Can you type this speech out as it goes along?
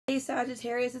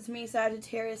Sagittarius. It's me,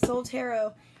 Sagittarius Soul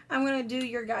Tarot. I'm going to do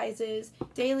your guys'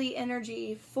 daily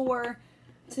energy for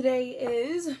today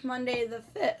is Monday the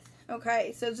 5th.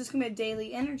 Okay, so it's just going to be a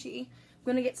daily energy. I'm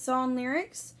going to get song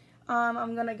lyrics.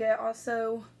 I'm going to get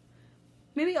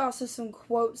maybe also some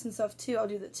quotes and stuff too. I'll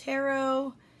do the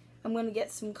tarot. I'm going to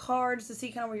get some cards to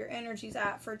see kind of where your energy's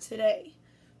at for today.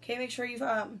 Okay, make sure you've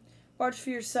watched for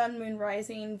your sun, moon,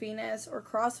 rising, Venus, or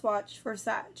cross watch for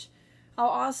Sag. I'll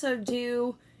also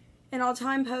do, and I'll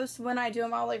time post when I do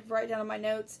them. I'll like write down in my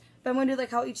notes. But I'm going to do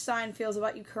like how each sign feels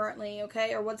about you currently,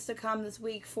 okay? Or what's to come this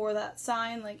week for that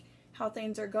sign, like how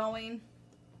things are going.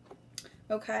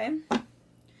 Okay?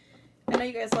 I know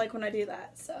you guys like when I do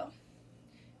that, so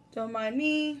don't mind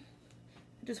me.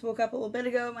 I just woke up a little bit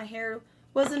ago. My hair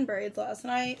was in braids last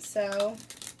night, so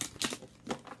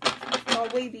it's all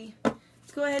wavy.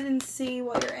 Let's go ahead and see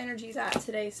what your energy's at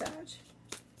today, Sag.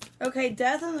 Okay,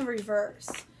 death in the reverse.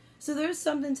 So there's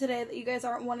something today that you guys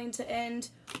aren't wanting to end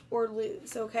or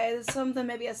lose, okay? There's something,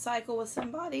 maybe a cycle with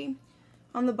somebody.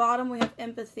 On the bottom, we have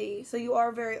empathy. So you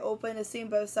are very open to seeing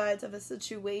both sides of a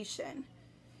situation.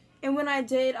 And when I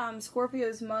did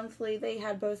Scorpio's monthly, they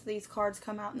had both of these cards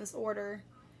come out in this order.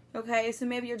 Okay, so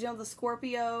maybe you're dealing with a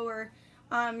Scorpio, or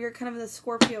you're kind of in the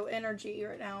Scorpio energy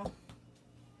right now.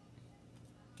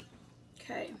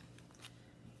 Okay.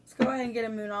 Let's go ahead and get a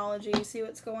moonology, see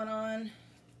what's going on.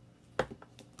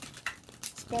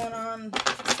 What's going on,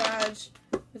 Sag,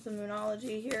 with the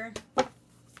moonology here.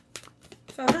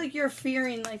 So I feel like you're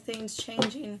fearing like things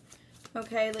changing.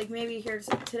 Okay, like maybe here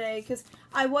today, because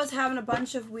I was having a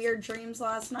bunch of weird dreams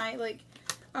last night, like,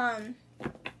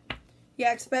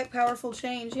 yeah, expect powerful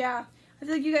change, yeah. I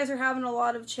feel like you guys are having a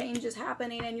lot of changes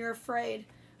happening and you're afraid,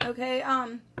 okay,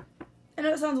 I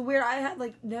know it sounds weird, I had,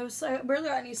 like, I barely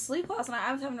got any sleep last night.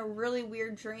 I was having a really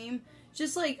weird dream,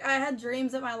 just, like, I had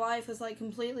dreams that my life was, like,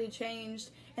 completely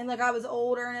changed, and, like, I was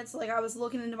older, and it's, like, I was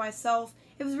looking into myself.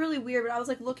 It was really weird, but I was,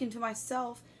 like, looking to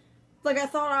myself. Like, I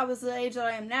thought I was the age that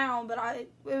I am now, but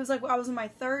it was like I was in my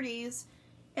 30s,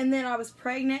 and then I was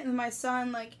pregnant, and my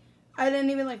son, like, I didn't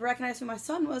even, like, recognize who my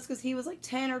son was, because he was, like,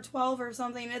 10 or 12 or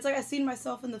something, and it's like I seen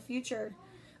myself in the future.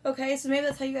 Okay, so maybe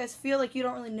that's how you guys feel, like you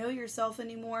don't really know yourself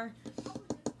anymore.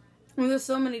 I mean, there's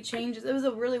so many changes. It was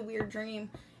a really weird dream,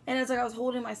 and it's like I was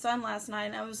holding my son last night,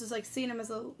 and I was just, like, seeing him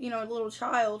as a, you know, a little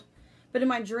child, but in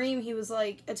my dream, he was,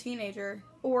 like, a teenager,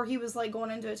 or he was, like, going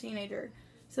into a teenager,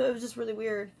 so it was just really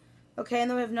weird. Okay,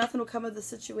 and then we have nothing will come of the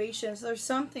situation. So there's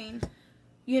something,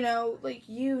 you know, like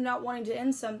you not wanting to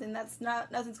end something,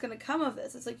 nothing's going to come of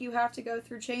this. It's like you have to go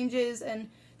through changes and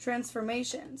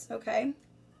transformations, okay?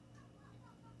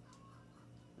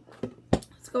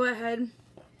 Let's go ahead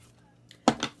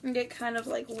and get kind of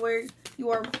like where you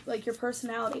are, like your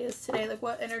personality is today. Like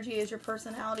what energy is your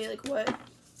personality? Like what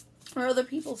are other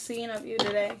people seeing of you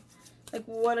today? Like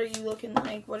what are you looking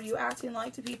like? What are you acting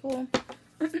like to people?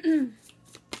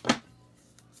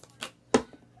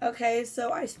 Okay,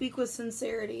 so I speak with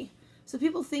sincerity. So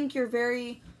people think you're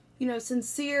very, you know,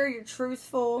 sincere, you're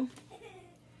truthful.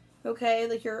 Okay,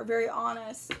 like you're very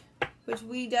honest, which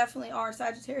we definitely are.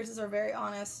 Sagittarius are very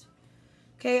honest.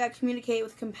 Okay, I communicate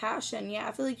with compassion. Yeah,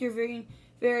 I feel like you're very,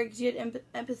 very good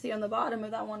empathy on the bottom of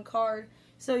that one card.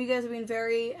 So you guys are being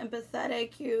very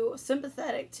empathetic,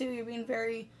 sympathetic too. You're being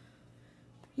very,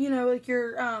 you know, like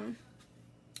you're having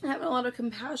a lot of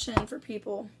compassion for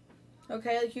people.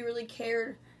 Okay, like you really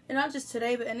cared. And not just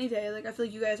today, but any day. Like, I feel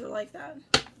like you guys are like that.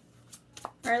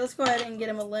 Alright, let's go ahead and get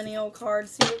a millennial card.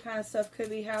 See what kind of stuff could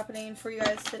be happening for you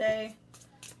guys today.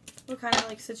 What kind of,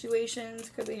 like, situations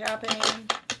could be happening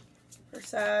for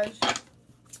Sag.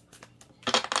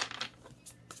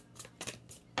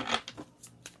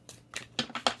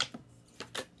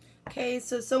 Okay,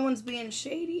 so someone's being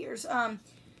shady. Or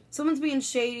someone's being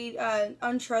shady,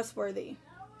 untrustworthy.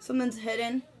 Something's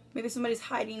hidden. Maybe somebody's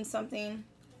hiding something.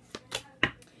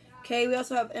 Okay, we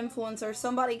also have influencers.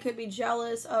 Somebody could be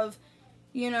jealous of,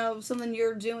 you know, something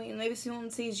you're doing. Maybe someone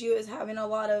sees you as having a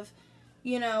lot of,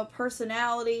 you know,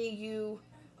 personality,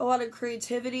 a lot of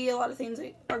creativity, a lot of things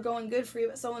that are going good for you,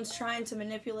 but someone's trying to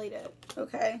manipulate it,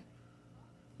 okay?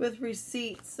 With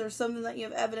receipts. There's something that you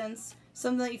have evidence,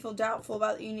 something that you feel doubtful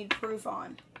about that you need proof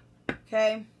on,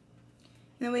 okay? And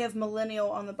then we have millennial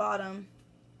on the bottom,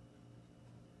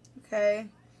 okay?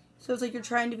 So it's like you're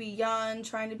trying to be young,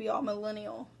 trying to be all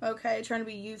millennial, okay? Trying to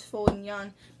be youthful and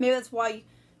young. Maybe that's why,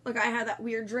 like, I had that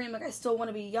weird dream. Like, I still want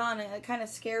to be young, and it kind of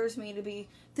scares me to be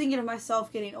thinking of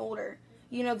myself getting older.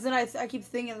 You know, because then I keep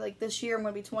thinking, like, this year I'm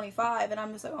going to be 25, and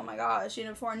I'm just like, oh my gosh. You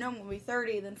know, before I know I'm going to be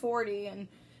 30, then 40, and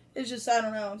it's just, I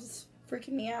don't know, it's just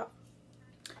freaking me out.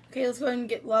 Okay, let's go ahead and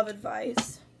get love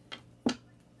advice.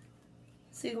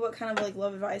 See what kind of like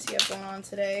love advice you have going on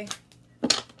today.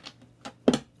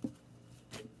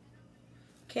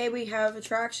 Okay, we have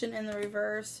attraction in the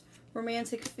reverse,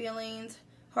 romantic feelings,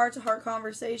 heart-to-heart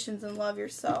conversations, and love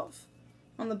yourself.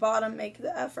 On the bottom, make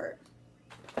the effort.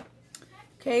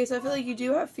 Okay, so I feel like you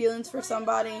do have feelings for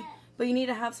somebody, but you need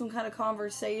to have some kind of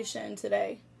conversation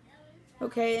today.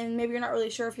 Okay, and maybe you're not really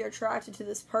sure if you're attracted to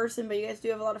this person, but you guys do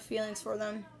have a lot of feelings for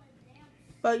them.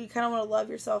 But you kind of want to love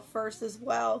yourself first as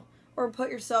well, or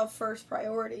put yourself first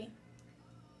priority.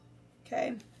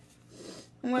 Okay.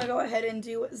 I'm going to go ahead and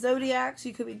do what zodiacs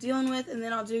you could be dealing with, and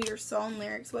then I'll do your song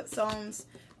lyrics, what songs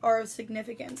are of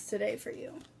significance today for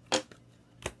you.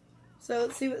 So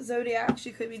let's see what zodiacs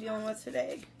you could be dealing with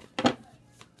today.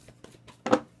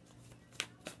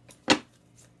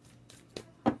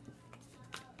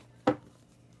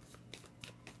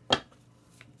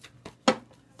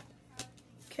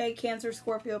 Okay, Cancer,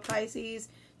 Scorpio, Pisces,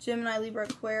 Gemini, Libra,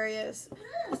 Aquarius,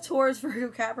 Taurus, Virgo,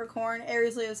 Capricorn,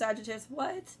 Aries, Leo, Sagittarius.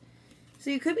 What? So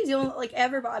you could be dealing with, like,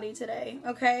 everybody today,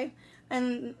 okay?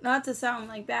 And not to sound,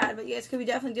 like, bad, but you guys could be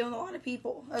definitely dealing with a lot of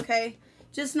people, okay?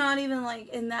 Just not even, like,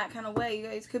 in that kind of way. You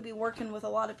guys could be working with a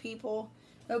lot of people,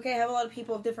 okay? Have a lot of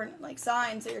people of different, like,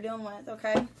 signs that you're dealing with,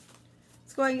 okay?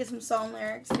 Let's go ahead and get some song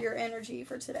lyrics for your energy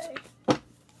for today. So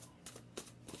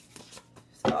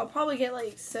I'll probably get,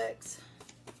 like, 6.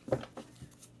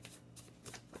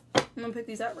 I'm going to pick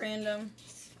these at random.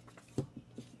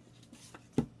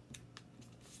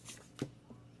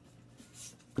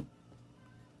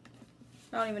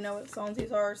 I don't even know what songs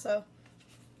these are, so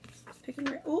just picking.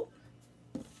 Ooh.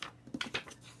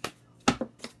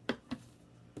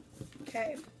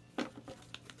 Okay.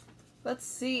 Let's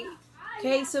see.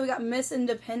 Okay, so we got Miss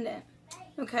Independent.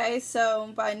 Okay,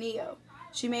 so by Neo.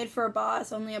 She made for a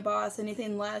boss, only a boss.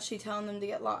 Anything less, she telling them to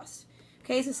get lost.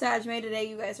 Okay, so Sag made today.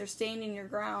 You guys are standing your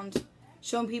ground,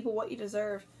 showing people what you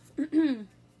deserve.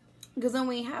 Because then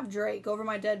we have Drake, Over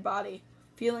My Dead Body,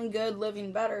 feeling good,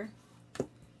 living better.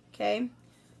 Okay.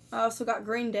 I also got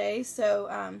Green Day,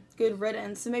 so good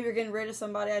riddance. So maybe you're getting rid of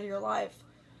somebody out of your life.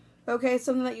 Okay,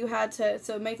 something that you had to,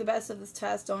 so make the best of this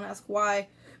test. Don't ask why.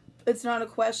 It's not a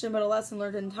question, but a lesson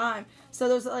learned in time. So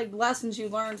there's, like, lessons you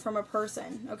learned from a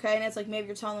person, okay? And it's like maybe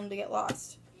you're telling them to get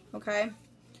lost, okay?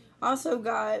 Also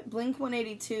got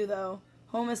Blink-182, though.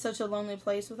 Home is such a lonely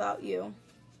place without you.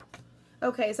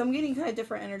 Okay, so I'm getting kind of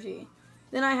different energy.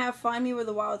 Then I have Find Me Where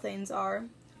the Wild Things Are,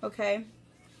 okay?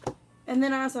 And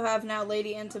then I also have now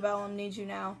Lady Antebellum, Need You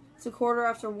Now. It's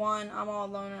 1:15, I'm all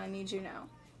alone and I need you now.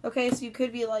 Okay, so you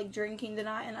could be, like, drinking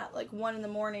tonight and at, like, 1 in the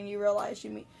morning you realize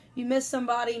you miss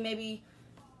somebody. Maybe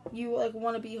you, like,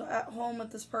 want to be at home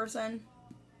with this person.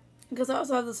 Because I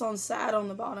also have the song Sad on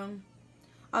the bottom.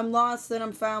 I'm lost, then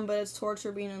I'm found, but it's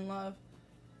torture being in love.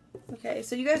 Okay,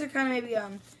 so you guys are kind of maybe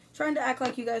trying to act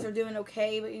like you guys are doing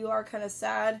okay, but you are kind of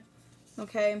sad.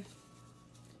 Okay?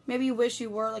 Maybe you wish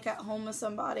you were, like, at home with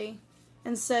somebody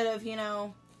instead of, you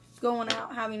know, going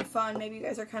out having fun. Maybe you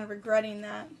guys are kind of regretting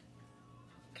that.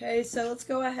 Okay, so let's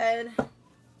go ahead.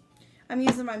 I'm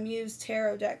using my Muse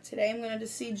Tarot deck today. I'm going to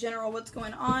just see general what's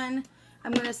going on.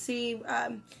 I'm going to see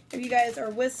if you guys are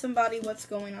with somebody, what's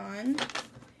going on.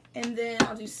 And then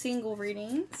I'll do single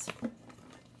readings.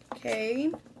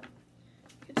 Okay.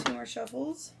 Get 2 more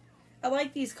shuffles. I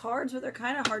like these cards, but they're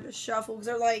kind of hard to shuffle because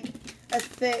they're like a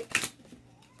thick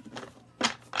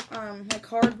like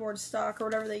cardboard stock or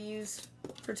whatever they use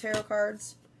for tarot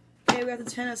cards. Okay, we got the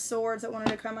 10 of Swords that wanted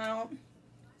to come out.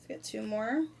 Let's get 2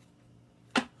 more.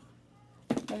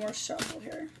 1 more shuffle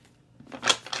here.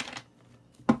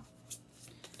 So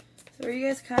are you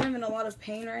guys kind of in a lot of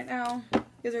pain right now? You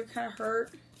guys are kind of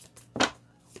hurt.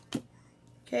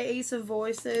 Okay, Ace of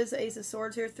Voices, Ace of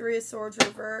Swords here, 3 of Swords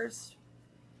reversed,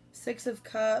 6 of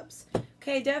Cups.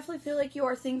 Okay, definitely feel like you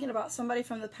are thinking about somebody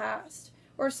from the past.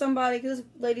 Or somebody, because this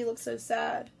lady looks so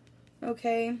sad.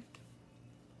 Okay?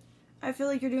 I feel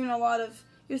like you're doing a lot of,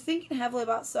 you're thinking heavily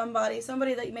about somebody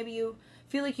that maybe you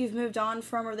feel like you've moved on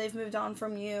from or they've moved on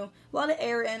from you. A lot of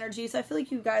air energies. I feel like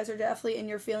you guys are definitely in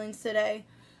your feelings today.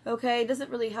 Okay? It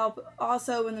doesn't really help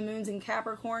also when the moon's in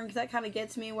Capricorn, because that kind of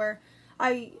gets me where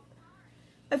I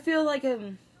feel like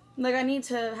I need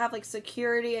to have, like,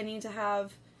 security. I need to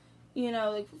have, you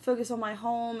know, like, focus on my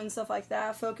home and stuff like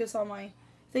that. Focus on my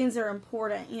things that are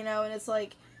important, you know. And it's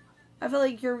like, I feel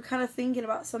like you're kind of thinking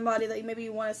about somebody that maybe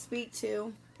you want to speak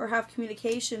to or have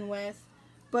communication with,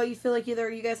 but you feel like either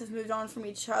you guys have moved on from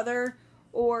each other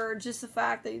or just the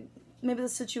fact that maybe the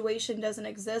situation doesn't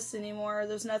exist anymore. Or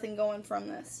there's nothing going from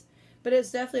this. But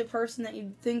it's definitely a person that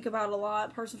you think about a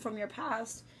lot, a person from your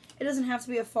past. It doesn't have to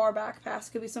be a far back past.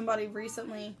 It could be somebody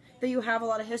recently that you have a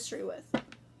lot of history with.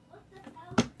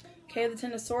 Okay, the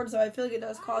Ten of Swords, though, I feel like it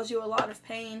does cause you a lot of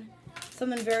pain.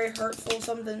 Something very hurtful,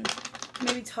 something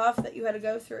maybe tough that you had to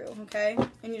go through, okay?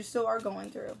 And you still are going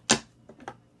through.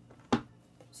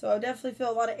 So I definitely feel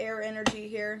a lot of air energy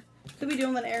here. Could be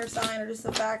doing with an air sign or just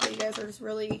the fact that you guys are just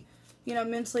really, you know,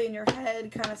 mentally in your head,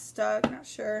 kind of stuck, not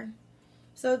sure.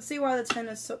 So let's see why the Ten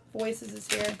of Voices is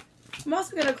here. I'm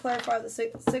also going to clarify the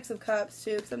Six of Cups,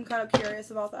 too, because I'm kind of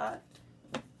curious about that.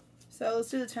 So let's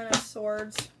do the Ten of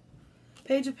Swords.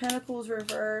 Page of Pentacles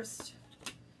reversed.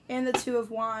 And the Two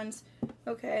of Wands.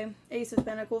 Okay, Ace of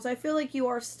Pentacles. I feel like you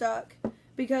are stuck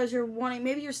because you're wanting,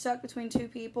 maybe you're stuck between two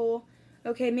people.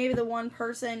 Okay, maybe the one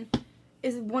person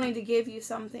is wanting to give you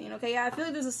something. Okay, yeah, I feel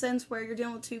like there's a sense where you're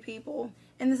dealing with two people.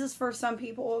 And this is for some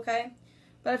people, okay?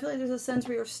 But I feel like there's a sense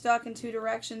where you're stuck in two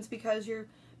directions because you're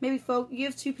maybe you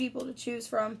have two people to choose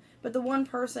from, but the one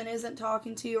person isn't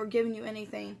talking to you or giving you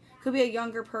anything. Could be a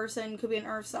younger person, could be an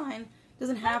earth sign.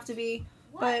 Doesn't have to be.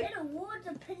 But what in the world's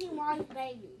a Pennywise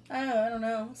baby? I don't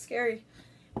know. It's scary.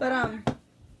 But I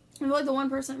feel like the one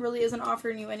person really isn't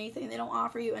offering you anything. They don't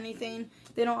offer you anything.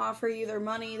 They don't offer you their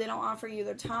money. They don't offer you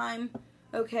their time.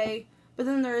 Okay? But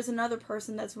then there is another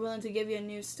person that's willing to give you a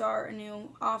new start, a new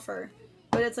offer.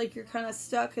 But it's like you're kind of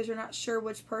stuck because you're not sure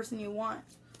which person you want.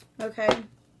 Okay?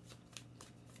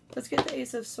 Let's get the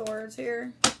Ace of Swords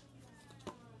here.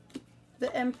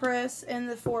 The Empress and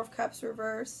the Four of Cups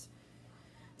reverse.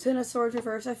 Ten of Swords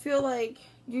reverse. I feel like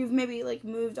you've maybe like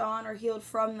moved on or healed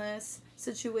from this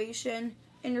situation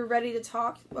and you're ready to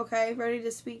talk, okay? Ready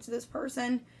to speak to this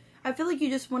person. I feel like you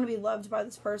just want to be loved by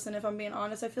this person, if I'm being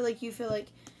honest. I feel like you've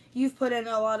put in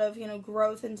a lot of, you know,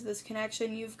 growth into this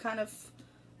connection. You've kind of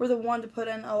were the one to put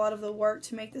in a lot of the work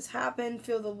to make this happen,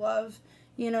 feel the love,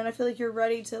 you know, and I feel like you're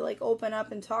ready to like open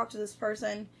up and talk to this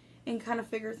person and kind of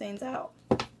figure things out.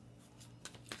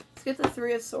 Let's get the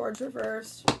Three of Swords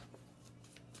reversed.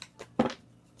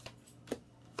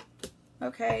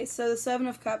 Okay, so the Seven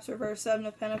of Cups reversed, Seven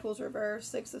of Pentacles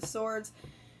reversed, Six of Swords.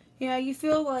 Yeah, you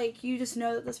feel like you just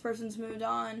know that this person's moved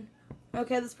on.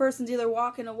 Okay, this person's either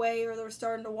walking away or they're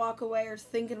starting to walk away or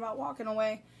thinking about walking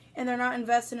away. And they're not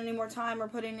investing any more time or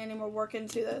putting any more work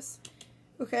into this.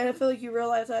 Okay, and I feel like you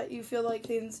realize that. You feel like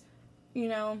things, you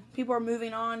know, people are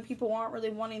moving on. People aren't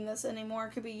really wanting this anymore.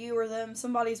 It could be you or them.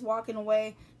 Somebody's walking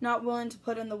away, not willing to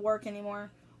put in the work anymore.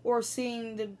 Or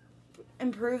seeing to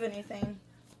improve anything.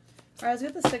 Alright,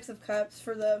 let's get the Six of Cups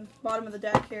for the bottom of the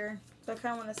deck here. So I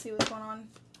kind of want to see what's going on.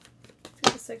 Let's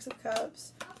get the Six of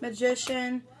Cups.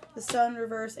 Magician, the Sun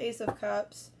reverse, Ace of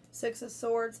Cups, Six of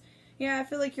Swords. Yeah, I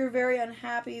feel like you're very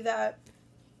unhappy that,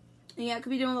 yeah, it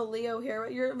could be doing the Leo here,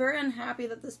 but you're very unhappy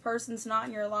that this person's not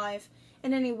in your life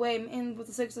in any way. And with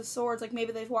the Six of Swords, like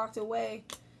maybe they've walked away.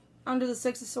 Under the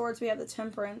Six of Swords, we have the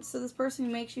Temperance. So this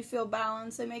person makes you feel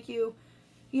balanced. They make you,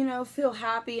 you know, feel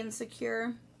happy and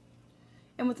secure.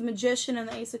 And with the Magician and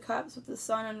the Ace of Cups with the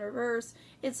Sun in reverse,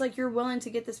 it's like you're willing to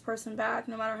get this person back.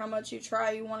 No matter how much you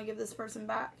try, you want to give this person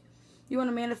back. You want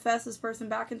to manifest this person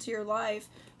back into your life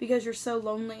because you're so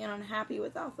lonely and unhappy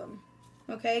without them.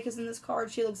 Okay? Because in this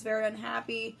card, she looks very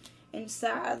unhappy and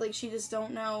sad. Like she just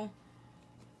don't know.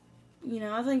 You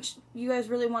know, I think you guys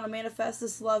really want to manifest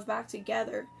this love back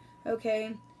together.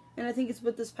 Okay? And I think it's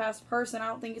with this past person. I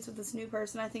don't think it's with this new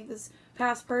person. I think this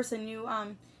past person, you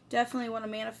definitely want to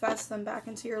manifest them back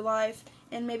into your life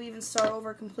and maybe even start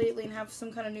over completely and have some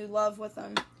kind of new love with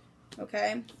them.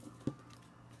 Okay?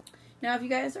 Now, if you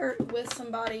guys are with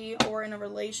somebody or in a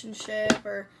relationship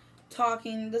or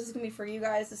talking, this is going to be for you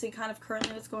guys to see kind of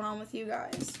currently what's going on with you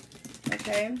guys.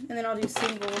 Okay? And then I'll do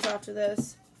singles after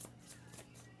this.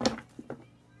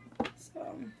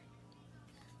 So.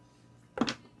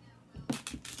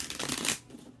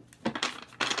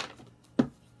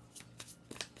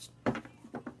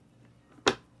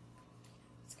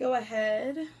 Let's go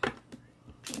ahead.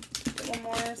 Get one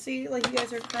more. See, like you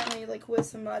guys are currently like with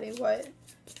somebody. What's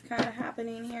kind of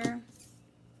happening here?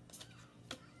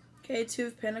 Okay, Two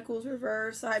of Pentacles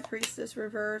reversed, High Priestess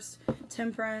reversed,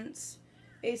 Temperance,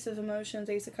 Ace of Emotions,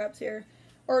 Ace of Cups here.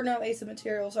 Or no, Ace of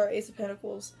Materials, sorry, Ace of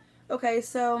Pentacles. Okay,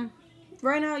 so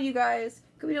right now you guys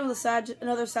could be dealing with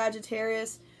another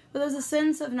Sagittarius, but there's a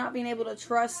sense of not being able to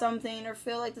trust something or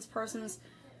feel like this person's,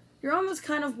 you're almost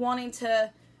kind of wanting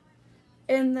to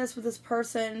end this with this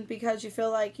person because you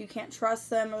feel like you can't trust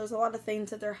them or there's a lot of things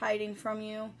that they're hiding from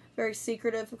you. Very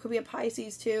secretive. It could be a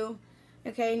Pisces too.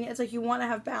 Okay, and it's like you want to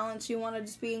have balance. You want to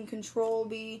just be in control,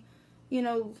 be, you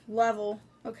know, level.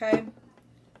 Okay?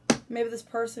 Maybe this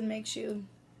person makes you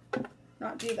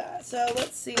not do that. So,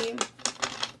 let's see.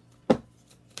 I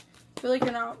feel like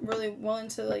you're not really willing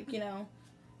to, like, you know,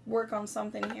 work on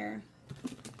something here.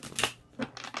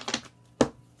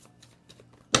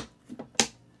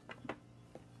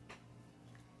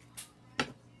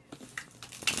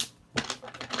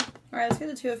 Alright, let's get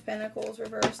the Two of Pentacles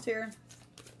reversed here.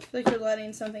 I feel like you're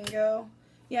letting something go.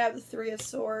 You have the Three of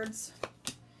Swords.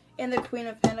 And the Queen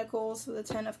of Pentacles with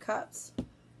the Ten of Cups.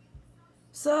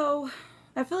 So,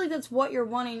 I feel like that's what you're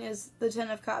wanting is the Ten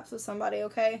of Cups with somebody,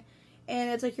 okay? And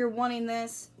it's like you're wanting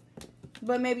this,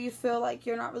 but maybe you feel like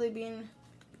you're not really being...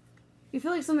 You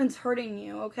feel like something's hurting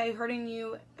you, okay? Hurting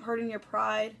you, hurting your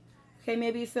pride. Okay,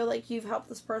 maybe you feel like you've helped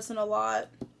this person a lot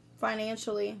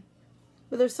financially.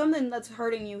 But there's something that's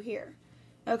hurting you here.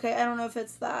 Okay, I don't know if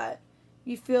it's that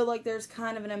you feel like there's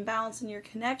kind of an imbalance in your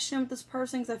connection with this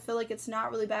person, because I feel like it's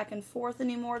not really back and forth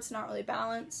anymore. It's not really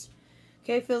balanced.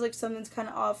 Okay, it feels like something's kind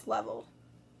of off level.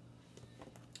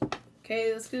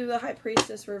 Okay, let's do the High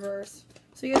Priestess reverse.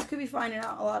 So you guys could be finding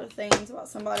out a lot of things about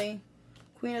somebody.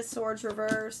 Queen of Swords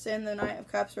reversed, and the Knight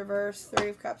of Cups reversed, Three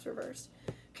of Cups reversed.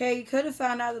 Okay, you could have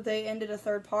found out that they ended a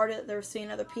third party, that they were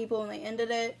seeing other people and they ended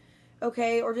it.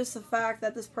 Okay, or just the fact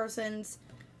that this person's...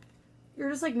 You're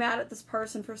just like mad at this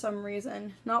person for some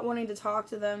reason, not wanting to talk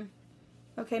to them.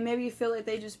 Okay, maybe you feel like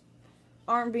they just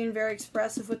aren't being very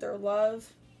expressive with their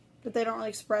love, but they don't really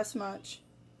express much.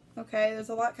 Okay, there's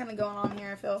a lot kind of going on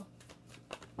here, I feel.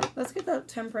 Let's get the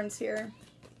Temperance here.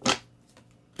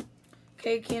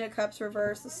 Okay, King of Cups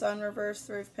reversed, the Sun reversed,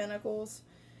 Three of Pentacles.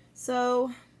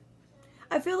 So,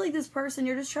 I feel like this person,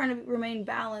 you're just trying to remain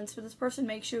balanced, but this person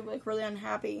makes you like really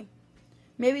unhappy.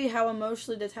 Maybe how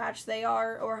emotionally detached they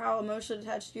are, or how emotionally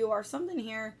detached you are. Something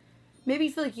here. Maybe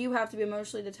you feel like you have to be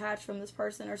emotionally detached from this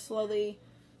person, or slowly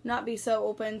not be so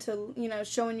open to, you know,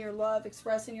 showing your love,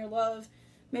 expressing your love.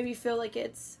 Maybe you feel like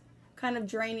it's kind of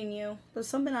draining you. There's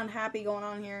something unhappy going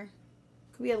on here.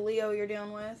 Could be a Leo you're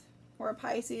dealing with, or a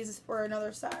Pisces, or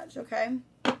another Sag, okay?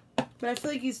 But I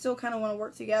feel like you still kind of want to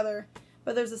work together,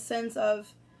 but there's a sense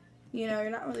of, you know,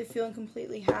 you're not really feeling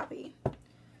completely happy.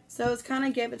 So it's kind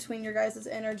of get between your guys'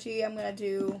 energy. I'm going to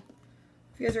do,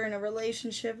 if you guys are in a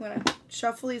relationship, I'm going to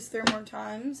shuffle these 3 more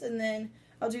times, and then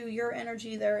I'll do your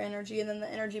energy, their energy, and then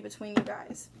the energy between you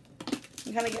guys.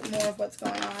 And kind of get more of what's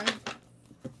going on.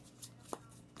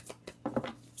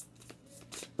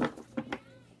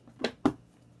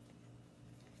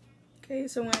 Okay,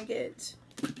 so I'm going to get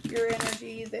your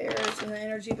energy, theirs, and the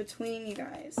energy between you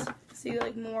guys. See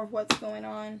like more of what's going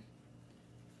on.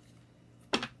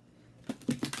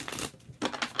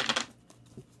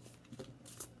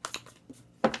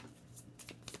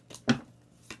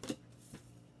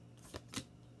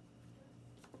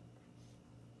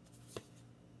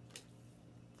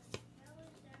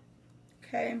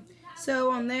 Okay, so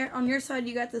on your side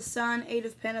you got the Sun, 8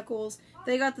 of Pentacles.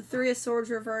 They got the Three of Swords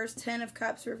reversed, 10 of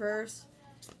Cups reversed.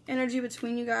 Energy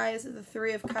between you guys is the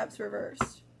Three of Cups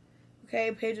reversed.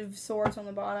 Okay, Page of Swords on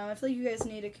the bottom. I feel like you guys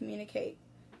need to communicate.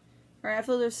 Alright, I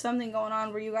feel there's something going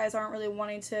on where you guys aren't really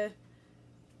wanting to...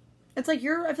 It's like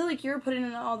I feel like you're putting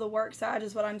in all the work, Sag,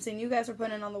 is what I'm saying. You guys are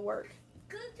putting in all the work.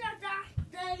 Good that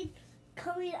they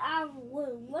coming out of the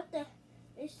womb. What the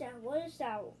is that? What is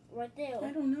that right there?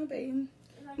 I don't know, babe.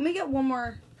 Let me get one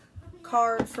more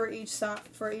card for each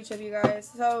of you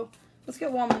guys. So, let's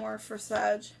get one more for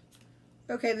Sag.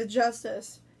 Okay, the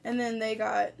Justice. And then they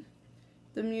got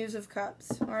the Muse of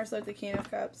Cups. Or it's like the King of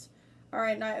Cups.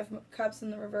 Alright, Knight of Cups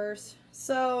in the reverse.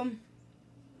 So,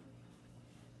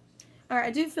 alright,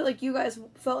 I do feel like you guys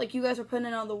felt like you guys were putting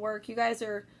in all the work. You guys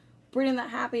are bringing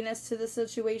that happiness to the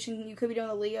situation. You could be doing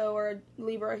a Leo or a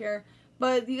Libra here.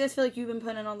 But you guys feel like you've been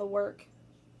putting in all the work.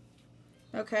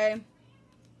 Okay?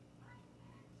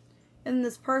 And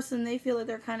this person, they feel like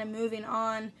they're kind of moving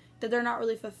on, that they're not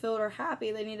really fulfilled or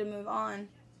happy. They need to move on.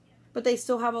 But they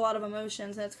still have a lot of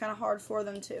emotions, and it's kind of hard for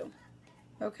them to.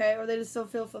 Okay? Or they just still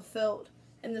feel fulfilled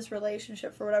in this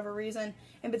relationship for whatever reason.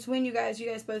 And between you guys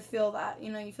both feel that.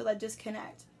 You know, you feel that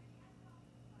disconnect.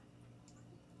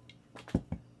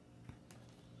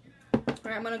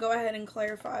 Alright, I'm going to go ahead and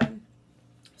clarify.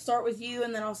 Start with you,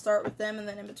 and then I'll start with them, and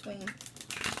then in between.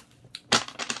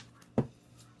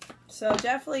 So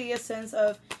definitely a sense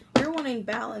of you're wanting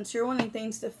balance. You're wanting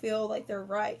things to feel like they're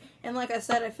right. And like I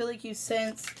said, I feel like you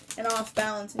sense an off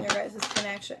balance in your guys'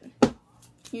 connection.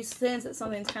 You sense that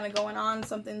something's kind of going on.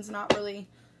 Something's not really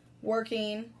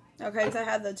working. Okay, because I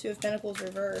had the Two of Pentacles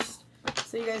reversed.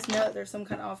 So you guys know that there's some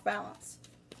kind of off balance.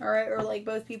 Alright, or like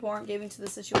both people aren't giving to the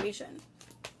situation.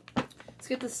 Let's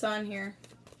get the Sun here.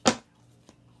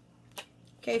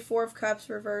 Okay, Four of Cups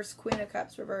reversed, Queen of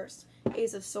Cups reversed,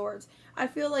 Ace of Swords. I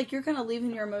feel like you're kind of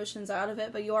leaving your emotions out of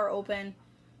it, but you are open,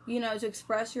 you know, to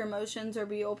express your emotions or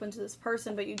be open to this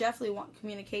person, but you definitely want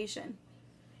communication.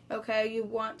 Okay, you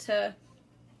want to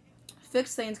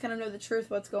fix things, kind of know the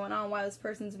truth, what's going on, why this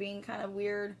person's being kind of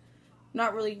weird,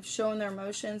 not really showing their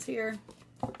emotions here.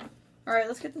 Alright,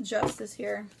 let's get the Justice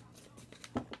here.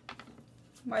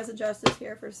 Why is the Justice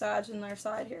here for Sag on their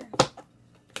side here?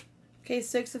 Okay,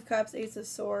 Six of Cups, Ace of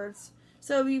Swords.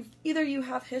 So either you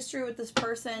have history with this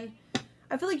person.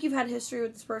 I feel like you've had history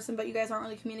with this person, but you guys aren't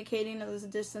really communicating, or there's a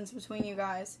distance between you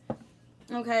guys.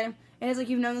 Okay? And it's like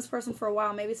you've known this person for a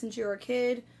while, maybe since you were a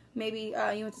kid. Maybe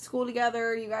you went to school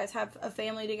together. You guys have a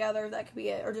family together. That could be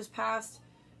it. Or just past,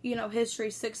 you know,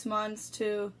 history, 6 months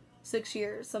to 6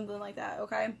 years. Something like that,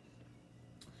 okay?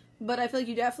 But I feel like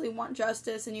you definitely want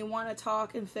justice, and you want to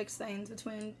talk and fix things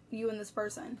between you and this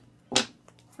person.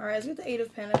 Alright, let's get the Eight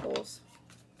of Pentacles.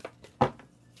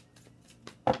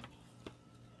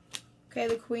 Okay,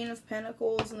 the Queen of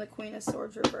Pentacles and the Queen of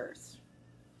Swords reversed.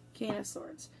 King of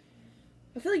Swords.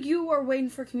 I feel like you are waiting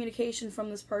for communication from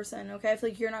this person, okay? I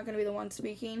feel like you're not going to be the one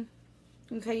speaking.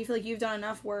 Okay, you feel like you've done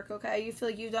enough work, okay? You feel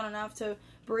like you've done enough to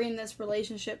bring this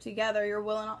relationship together. You're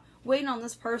waiting on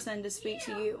this person to speak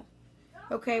to you.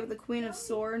 Okay, with the Queen of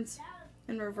Swords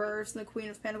in reverse and the Queen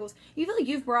of Pentacles. You feel like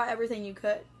you've brought everything you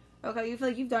could. Okay, you feel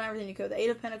like you've done everything you could. The Eight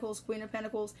of Pentacles, Queen of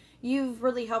Pentacles. You've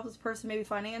really helped this person maybe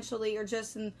financially, or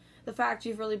just in the fact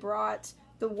you've really brought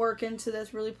the work into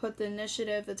this, really put the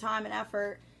initiative, the time and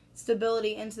effort,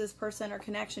 stability into this person or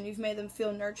connection. You've made them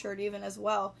feel nurtured even as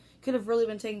well. Could have really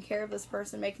been taking care of this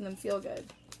person, making them feel good.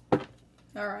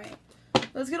 Alright.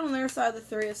 Let's get on their side, the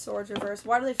Three of Swords reversed.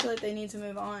 Why do they feel like they need to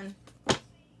move on?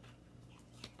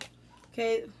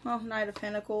 Okay, well, Knight of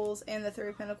Pentacles and the Three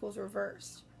of Pentacles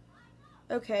reversed.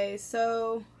 Okay,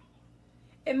 so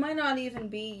it might not even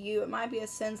be you. It might be a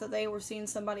sense that they were seeing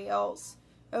somebody else.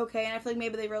 Okay, and I feel like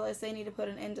maybe they realized they need to put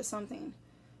an end to something.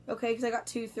 Okay, because I got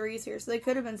 2 threes here. So they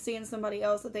could have been seeing somebody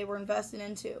else that they were investing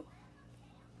into.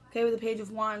 Okay, with the Page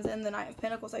of Wands and the Knight of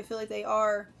Pentacles, I feel like they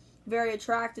are very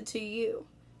attracted to you.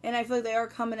 And I feel like they are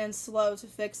coming in slow to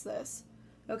fix this.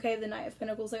 Okay, the Knight of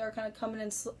Pentacles, they are kind of coming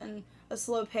in a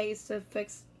slow pace to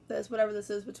fix this, whatever this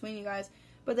is between you guys.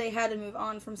 But they had to move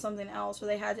on from something else, or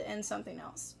they had to end something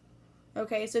else.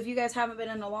 Okay, so if you guys haven't been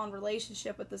in a long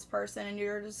relationship with this person and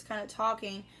you're just kind of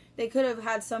talking, they could have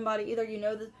had somebody, either you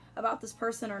know about this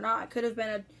person or not. It could have been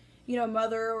a, you know,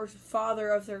 mother or father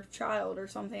of their child or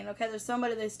something. Okay, there's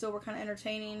somebody they still were kind of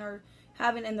entertaining or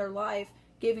having in their life,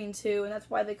 giving to, and that's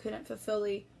why they couldn't fulfill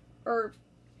the, or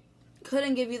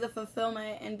couldn't give you the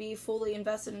fulfillment and be fully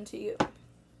invested into you.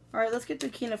 Alright, let's get to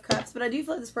King of Cups. But I do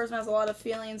feel like this person has a lot of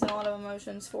feelings and a lot of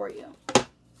emotions for you.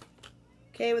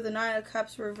 Okay, with the Nine of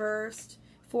Cups reversed.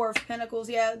 Four of Pentacles,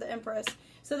 yeah, the Empress.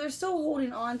 So they're still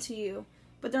holding on to you,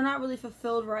 but they're not really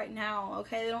fulfilled right now,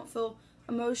 okay? They don't feel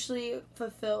emotionally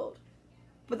fulfilled.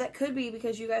 But that could be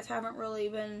because you guys haven't really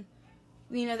been,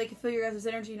 you know, they can feel your guys'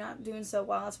 energy not doing so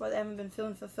well. That's why they haven't been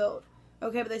feeling fulfilled.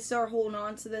 Okay, but they still are holding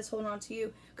on to this, holding on to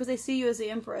you, because they see you as the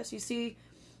Empress.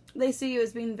 They see you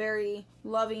as being very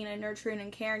loving and nurturing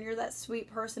and caring. You're that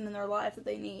sweet person in their life that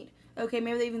they need. Okay,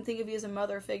 maybe they even think of you as a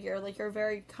mother figure. Like, you're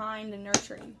very kind and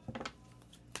nurturing.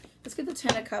 Let's get the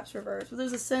Ten of Cups reversed. But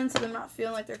there's a sense of them not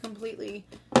feeling like they're completely,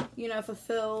 you know,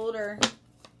 fulfilled or...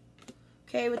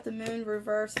 Okay, with the Moon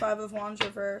reversed, Five of Wands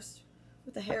reversed,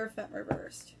 with the Hierophant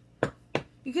reversed.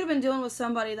 You could have been dealing with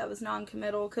somebody that was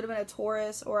non-committal. Could have been a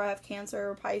Taurus, or I have Cancer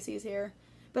or Pisces here.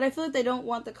 But I feel like they don't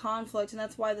want the conflict, and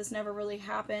that's why this never really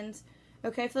happened.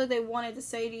 Okay, I feel like they wanted to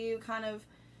say to you kind of,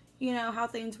 you know, how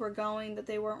things were going, that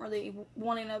they weren't really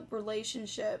wanting a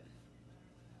relationship.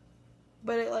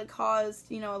 But it, like,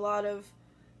 caused, you know, a lot of...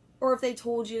 Or if they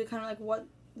told you kind of, like, what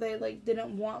they, like,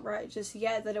 didn't want right just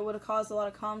yet, that it would have caused a lot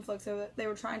of conflict. So they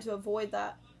were trying to avoid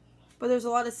that. But there's a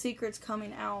lot of secrets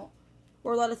coming out.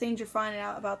 Or a lot of things you're finding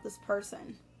out about this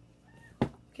person.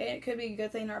 Okay, it could be a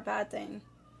good thing or a bad thing.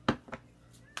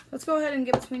 Let's go ahead and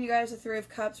get between you guys the Three of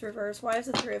Cups reversed. Why is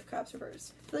the Three of Cups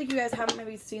reversed? I feel like you guys haven't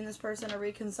maybe seen this person or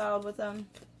reconciled with them.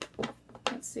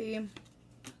 Let's see.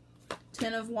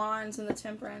 Ten of Wands and the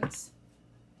Temperance.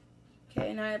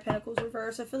 Okay, Nine of Pentacles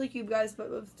reversed. I feel like you guys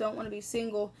both don't want to be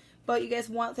single, but you guys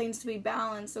want things to be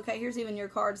balanced. Okay, here's even your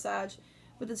card, Sag.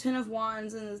 With the Ten of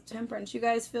Wands and the Temperance, you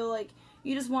guys feel like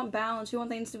you just want balance. You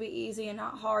want things to be easy and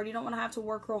not hard. You don't want to have to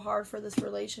work real hard for this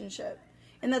relationship.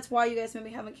 And that's why you guys maybe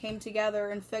haven't came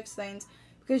together and fixed things.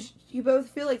 Because you both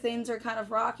feel like things are kind of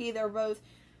rocky. They're both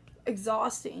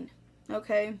exhausting.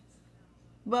 Okay?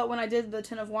 But when I did the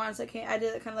Ten of Wands, I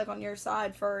did it kind of like on your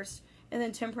side first. And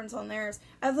then Temperance on theirs.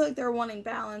 I feel like they're wanting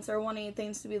balance. They're wanting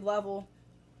things to be level.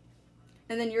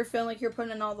 And then you're feeling like you're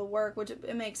putting in all the work. Which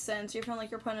it makes sense. You're feeling like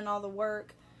you're putting in all the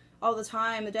work. All the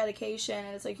time. The dedication.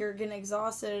 And it's like you're getting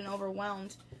exhausted and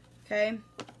overwhelmed. Okay?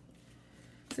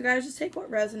 So guys, just take what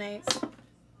resonates.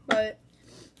 But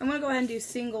I'm going to go ahead and do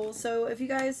singles. So if you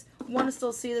guys want to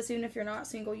still see this, even if you're not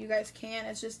single, you guys can.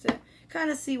 It's just to kind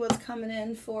of see what's coming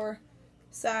in for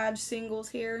Sag singles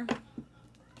here.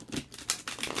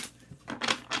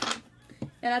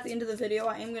 And at the end of the video,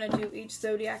 I am going to do each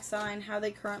zodiac sign, how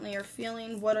they currently are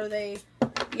feeling. What are they,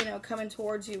 you know, coming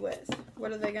towards you with?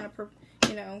 What are they going to,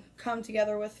 you know, come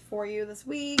together with for you this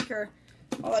week, or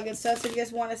all that good stuff. So if you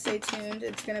guys want to stay tuned,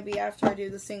 it's going to be after I do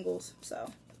the singles.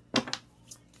 So let's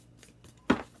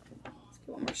get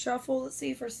one more shuffle. Let's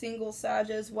see for single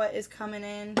Sages what is coming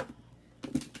in.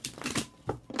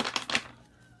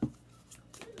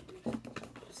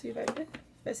 See if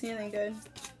I see anything good.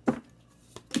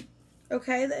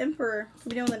 Okay, the Emperor.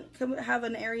 Could have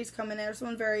an Aries coming in.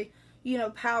 Someone very, you know,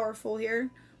 powerful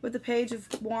here. With the Page of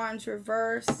Wands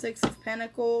reverse, Six of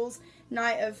Pentacles,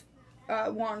 Knight of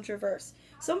Wands reverse.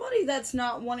 Somebody that's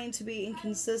not wanting to be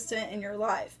inconsistent in your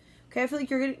life. Okay, I feel like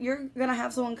you're gonna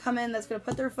have someone come in that's gonna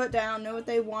put their foot down, know what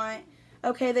they want.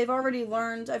 Okay, they've already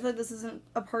learned. I feel like this isn't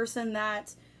a person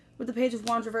that, with the Page of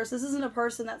Wands reverse, this isn't a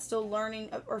person that's still learning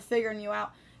or figuring you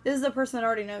out. This is a person that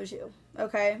already knows you,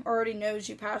 okay? Already knows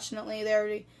you passionately. They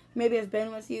already maybe have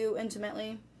been with you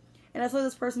intimately. And I feel like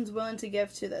this person's willing to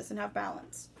give to this and have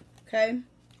balance, okay?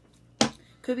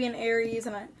 Could be an Aries,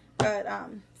 and I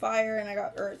got fire, and I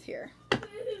got earth here.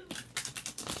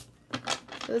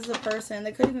 So this is a person.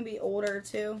 They could even be older,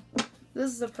 too.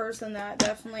 This is a person that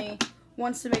definitely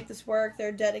wants to make this work.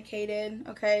 They're dedicated,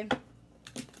 okay?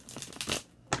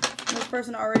 And this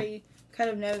person already kind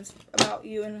of knows about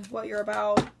you and what you're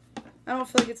about. I don't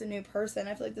feel like it's a new person.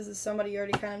 I feel like this is somebody you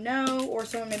already kind of know, or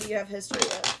someone maybe you have history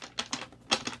with.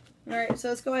 Alright, so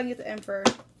let's go ahead and get the Emperor.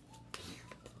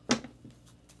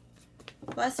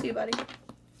 Bless you, buddy.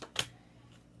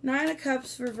 Nine of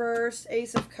Cups reversed,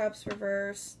 Ace of Cups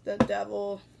reversed, the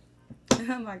Devil.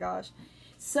 Oh my gosh.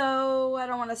 So, I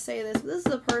don't want to say this, but this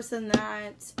is a person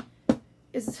that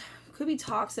could be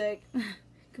toxic.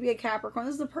 Could be a Capricorn.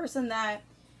 This is a person that,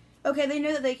 okay, they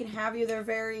know that they can have you. They're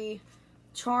very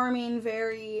charming,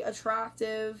 very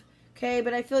attractive, okay?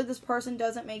 But I feel like this person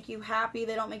doesn't make you happy.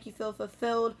 They don't make you feel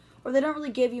fulfilled, or they don't really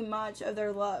give you much of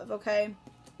their love, okay?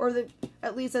 Or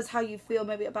at least that's how you feel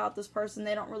maybe about this person.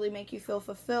 They don't really make you feel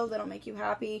fulfilled. They don't make you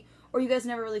happy. Or you guys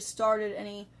never really started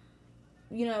any,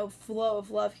 you know, flow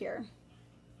of love here.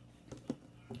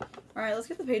 Alright, let's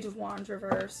get the Page of Wands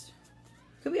reversed.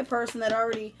 Could be a person that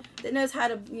knows how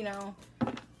to, you know,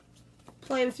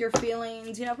 play with your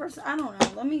feelings, you know, person, I don't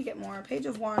know. Let me get more. Page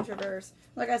of Wands reverse.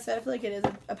 Like I said, I feel like it is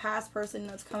a past person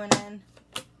that's coming in.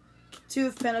 Two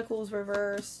of Pentacles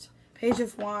reversed. Page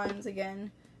of Wands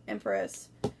again. Empress.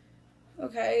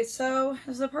 Okay, so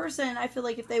as a person, I feel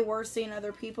like if they were seeing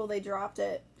other people, they dropped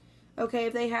it. Okay,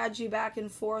 if they had you back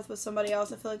and forth with somebody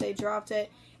else, I feel like they dropped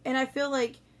it. And I feel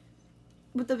like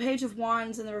with the Page of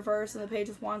Wands in the reverse and the Page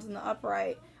of Wands in the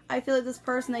upright, I feel like this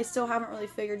person, they still haven't really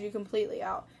figured you completely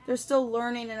out. They're still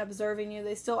learning and observing you.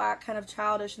 They still act kind of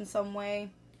childish in some way.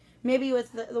 Maybe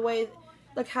with the way,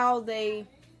 like how they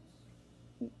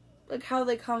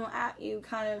come at you,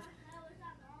 kind of,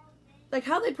 like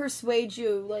how they persuade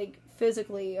you, like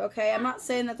physically, okay? I'm not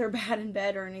saying that they're bad in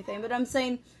bed or anything, but I'm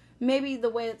saying maybe the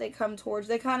way that they come towards,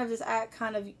 they kind of just act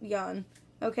kind of young,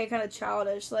 okay? Kind of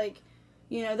childish, like,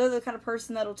 you know, they're the kind of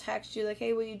person that'll text you, like,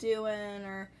 hey, what you doing,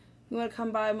 or you want to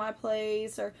come by my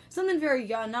place, or something very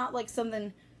young, not like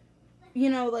something, you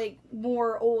know, like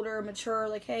more older, mature,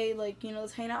 like, hey, like, you know,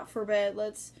 let's hang out for a bit,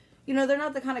 let's, you know, they're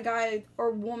not the kind of guy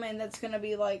or woman that's going to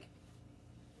be like,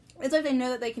 it's like they know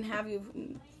that they can have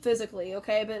you physically,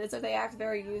 okay, but it's like they act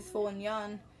very youthful and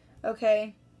young,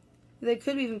 okay? They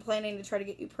could be even planning to try to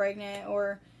get you pregnant,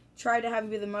 or try to have you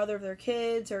be the mother of their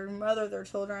kids, or mother of their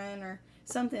children, or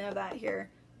something of that here.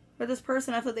 But this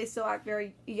person, I feel like they still act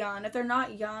very young. If they're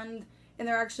not young and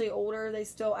they're actually older, they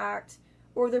still act,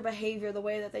 or their behavior, the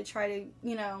way that they try to,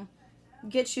 you know,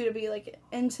 get you to be, like,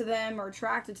 into them or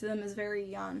attracted to them is very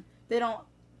young. They don't,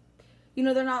 you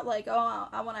know, they're not like, oh,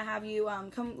 I want to have you,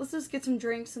 come, let's just get some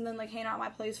drinks and then, like, hang out at my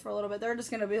place for a little bit. They're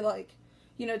just going to be, like,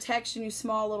 you know, texting you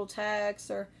small little texts,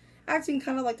 or acting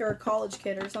kind of like they're a college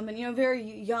kid or something, you know, very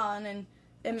young and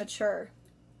immature.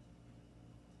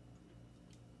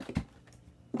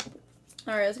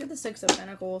 Alright, let's get the Six of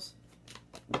Pentacles.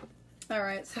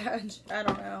 Alright, Sag, I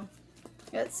don't know.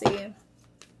 Let's see.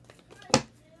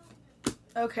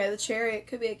 Okay, the Chariot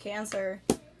could be a Cancer.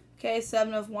 Okay,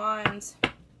 Seven of Wands.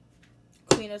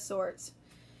 Queen of Swords.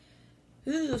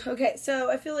 Ooh, okay, so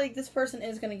I feel like this person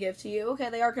is going to give to you. Okay,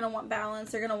 they are going to want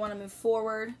balance. They're going to want to move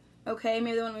forward. Okay,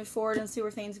 maybe they want to move forward and see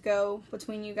where things go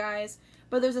between you guys.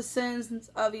 But there's a sense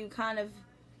of you kind of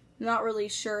not really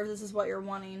sure if this is what you're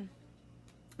wanting.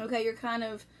 Okay, you're kind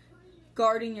of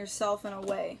guarding yourself in a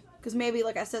way. Because maybe,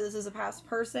 like I said, this is a past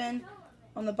person.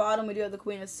 On the bottom, we do have the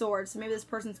Queen of Swords. So maybe this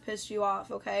person's pissed you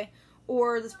off, okay?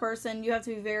 Or this person, you have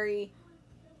to be very,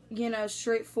 you know,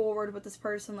 straightforward with this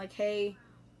person. Like, hey,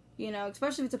 You know,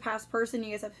 especially if it's a past person,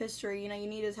 you guys have history, you know, you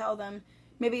need to tell them.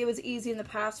 Maybe it was easy in the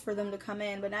past for them to come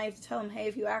in, but now you have to tell them, hey,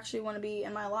 if you actually want to be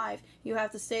in my life, you have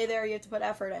to stay there, you have to put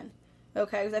effort in.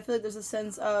 Okay? Because I feel like there's a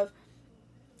sense of,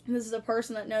 this is a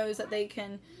person that knows that they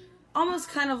can almost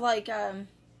kind of like,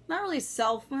 not really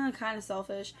kind of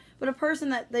selfish, but a person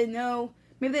that they know,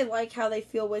 maybe they like how they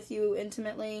feel with you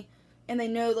intimately, and they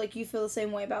know, like, you feel the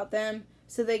same way about them,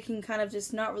 so they can kind of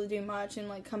just not really do much and,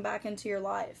 like, come back into your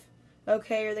life.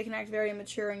 Okay? Or they can act very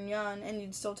immature and young, and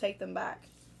you'd still take them back.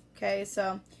 Okay,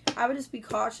 so I would just be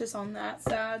cautious on that,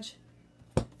 Sag.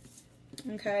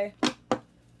 Okay.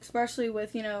 Especially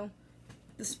with, you know,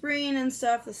 the spring and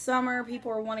stuff, the summer,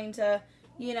 people are wanting to,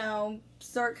 you know,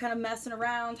 start kind of messing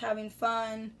around, having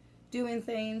fun, doing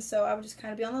things. So I would just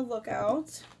kind of be on the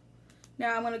lookout.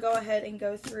 Now I'm going to go ahead and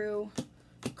go through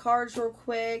cards real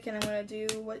quick, and I'm going to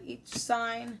do what each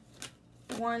sign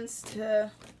wants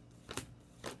to,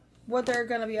 what they're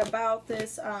going to be about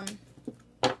this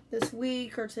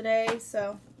week or today.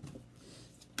 So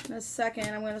in a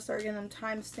second I'm going to start getting them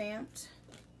time stamped.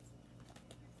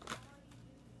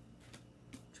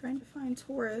 Trying to find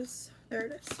Taurus. There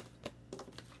it is.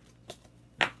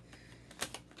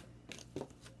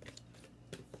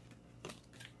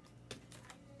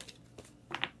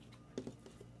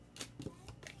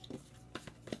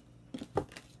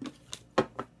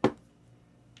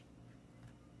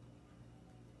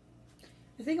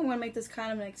 I think I'm going to make this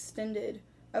kind of an extended.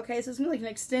 Okay, so it's going to be like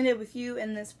an extended with you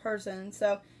and this person.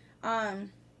 So,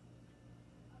 trying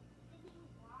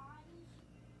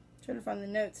to find the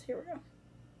notes. Here we go.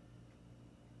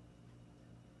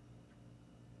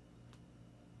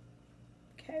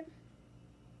 Okay.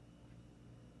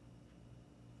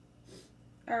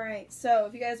 Alright, so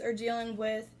if you guys are dealing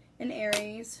with an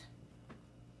Aries,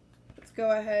 let's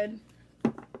go ahead.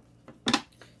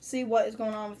 See what is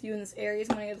going on with you in this Aries.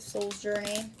 I'm going to get the soul's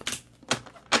journey.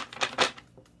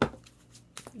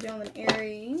 Dealing with an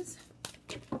Aries.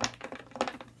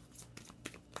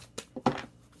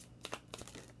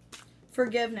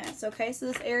 Forgiveness, okay? So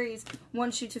this Aries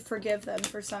wants you to forgive them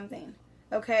for something,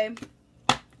 okay?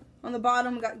 On the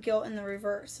bottom, we got guilt in the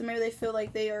reverse. So maybe they feel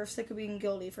like they are sick of being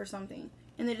guilty for something,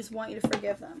 and they just want you to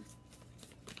forgive them.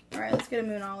 Alright, let's get a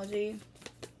Moonology.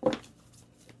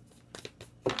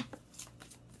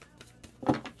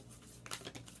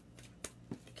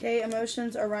 Okay,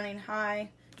 emotions are running high.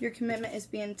 Your commitment is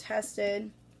being tested.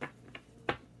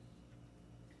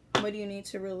 What do you need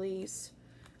to release?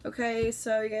 Okay,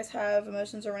 so you guys have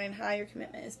emotions are running high. Your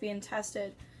commitment is being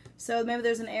tested. So maybe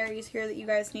there's an Aries here that you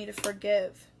guys need to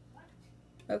forgive.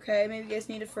 Okay, maybe you guys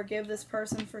need to forgive this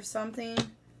person for something.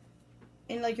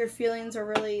 And, like, your feelings are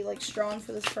really, like, strong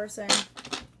for this person.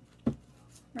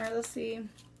 Alright, let's see.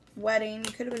 Wedding.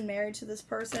 You could have been married to this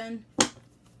person.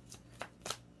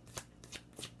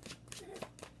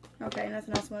 Okay,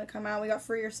 nothing else want to come out. We got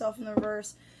free yourself in the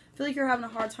reverse. I feel like you're having a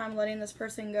hard time letting this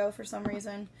person go for some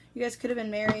reason. You guys could have been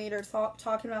married or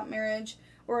talking about marriage,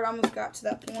 or it almost got to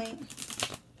that point.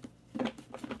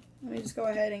 Let me just go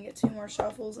ahead and get 2 more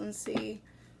shuffles and see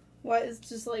what is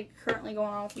just, like, currently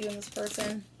going on with you and this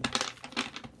person.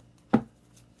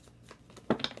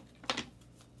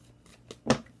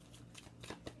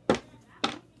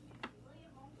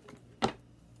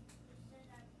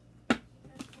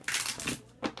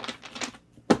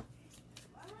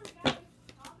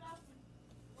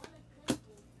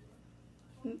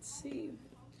 Let's see.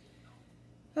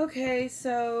 Okay,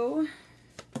 so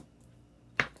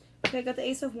I got the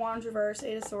Ace of Wands reverse,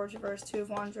 8 of Swords reverse, 2 of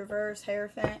Wands reverse,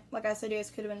 Hierophant. Like I said, you guys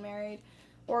could have been married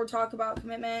or talk about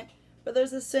commitment. But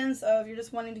there's a sense of you're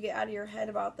just wanting to get out of your head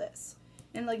about this.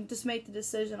 And, like, just make the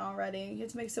decision already. You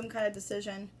have to make some kind of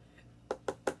decision.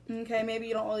 Okay, maybe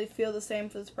you don't really feel the same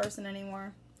for this person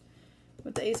anymore.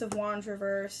 With the Ace of Wands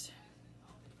reversed.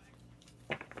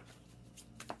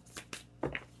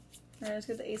 Alright, let's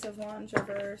get the Ace of Wands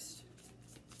reversed.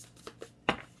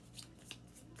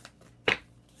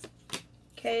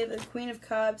 Okay, the Queen of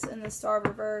Cups and the Star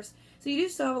reversed. So you do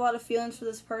still have a lot of feelings for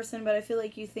this person, but I feel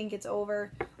like you think it's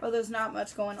over. Or there's not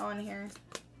much going on here.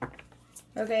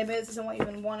 Okay, maybe this isn't what you've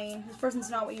been wanting. This person's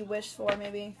not what you wished for,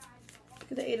 maybe.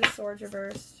 Look at the 8 of Swords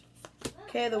reversed.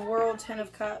 Okay, the World, 10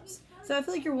 of Cups. So I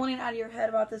feel like you're wanting out of your head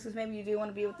about this because maybe you do want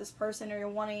to be with this person, or you're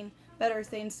wanting better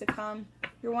things to come.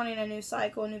 You're wanting a new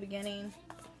cycle, a new beginning.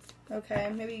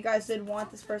 Okay, maybe you guys did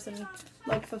want this person,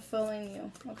 like, fulfilling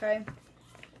you. Okay,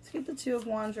 let's get the 2 of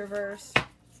Wands reversed.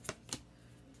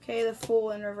 Okay, the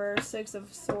Fool in reverse, 6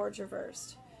 of Swords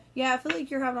reversed. Yeah, I feel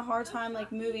like you're having a hard time,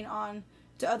 like, moving on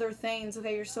to other things.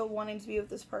 Okay, you're still wanting to be with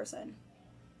this person.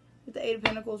 With the 8 of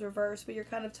Pentacles reversed, but you're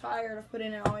kind of tired of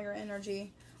putting in all your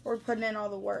energy or putting in all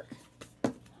the work.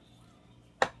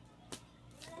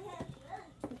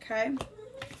 Okay?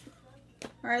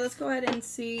 Alright, let's go ahead and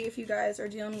see if you guys are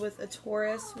dealing with a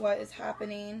Taurus, what is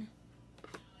happening.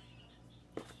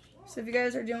 So if you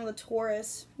guys are dealing with a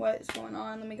Taurus, what is going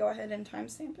on? Let me go ahead and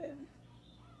timestamp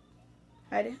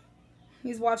it.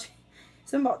 He's watching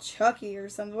something about Chucky or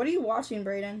something. What are you watching,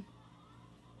 Brayden?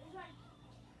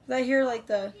 Did I hear like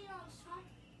the...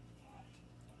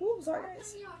 Ooh, sorry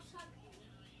guys.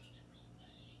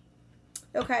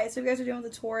 Okay, so if you guys are dealing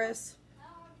with a Taurus,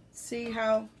 see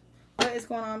what is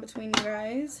going on between you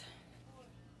guys.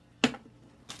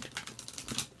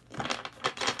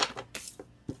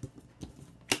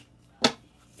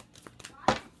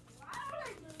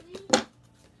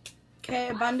 Okay,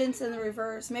 abundance in the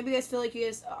reverse. Maybe you guys feel like you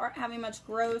guys aren't having much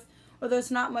growth, or there's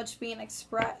not much being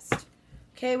expressed.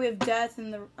 Okay, we have death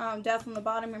in the death on the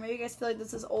bottom here. Maybe you guys feel like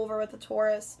this is over with the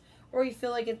Taurus, or you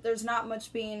feel like there's not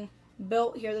much being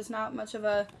built here. There's not much of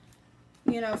a,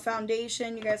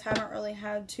 foundation. You guys haven't really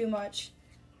had too much,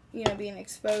 being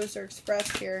exposed or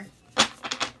expressed here.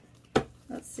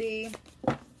 Let's see.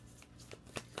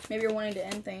 Maybe you're wanting to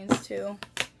end things too.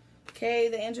 Okay,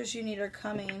 the answers you need are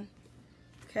coming.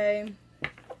 Okay,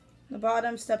 the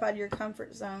bottom, step out of your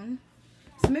comfort zone.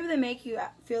 So maybe they make you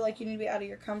feel like you need to be out of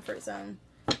your comfort zone.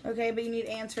 Okay, but you need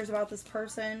answers about this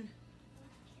person.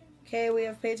 Okay, we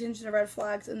have pay attention to red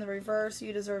flags in the reverse.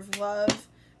 You deserve love.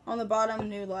 On the bottom,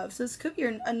 new love. So this could be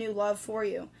a new love for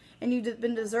you, and you've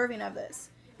been deserving of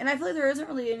this. And I feel like there isn't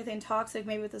really anything toxic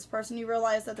maybe with this person. You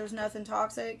realize that there's nothing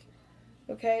toxic.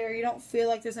 Okay, or you don't feel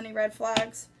like there's any red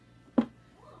flags.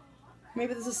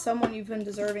 Maybe this is someone you've been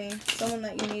deserving, someone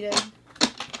that you needed.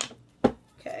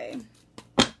 Okay.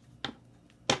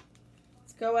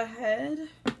 Let's go ahead.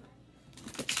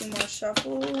 Two more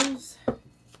shuffles.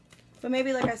 But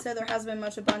maybe, like I said, there hasn't been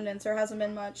much abundance. There hasn't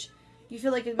been much. You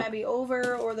feel like it might be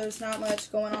over, or there's not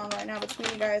much going on right now between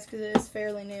you guys because it is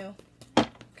fairly new.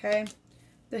 Okay.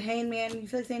 The Hangman, you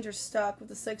feel like things are stuck with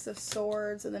the Six of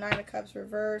Swords and the Nine of Cups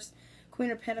reversed.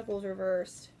 Queen of Pentacles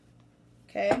reversed.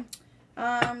 Okay.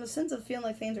 The sense of feeling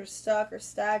like things are stuck or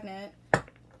stagnant.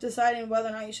 Deciding whether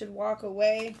or not you should walk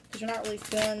away because you're not really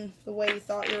feeling the way you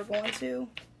thought you were going to.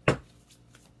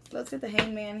 Let's get the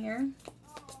Hangman here.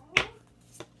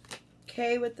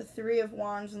 Okay, with the Three of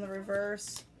Wands in the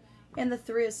reverse. And the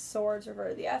Three of Swords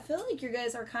reversed. Yeah, I feel like you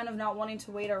guys are kind of not wanting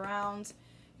to wait around.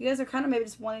 You guys are kind of maybe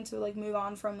just wanting to like move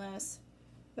on from this.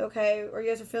 Okay, or you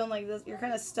guys are feeling like this, you're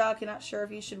kind of stuck and not sure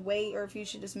if you should wait or if you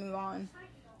should just move on.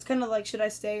 It's kind of like, should I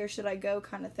stay or should I go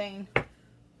kind of thing. On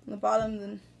the bottom,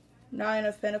 the Nine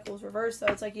of Pentacles reversed, so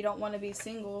it's like you don't want to be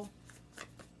single.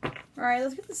 Alright,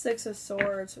 let's get the Six of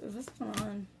Swords. What's going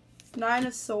on? Nine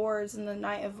of Swords and the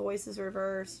Knight of Voices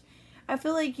reversed. I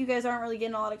feel like you guys aren't really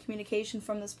getting a lot of communication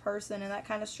from this person, and that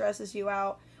kind of stresses you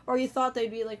out. Or you thought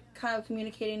they'd be like kind of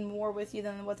communicating more with you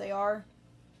than what they are.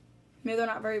 Maybe they're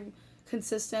not very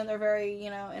consistent. They're very,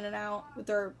 in and out with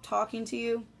their talking to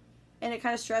you. And it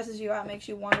kind of stresses you out, makes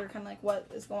you wonder kind of like what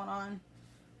is going on.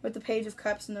 With the Page of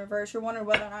Cups in the reverse, you're wondering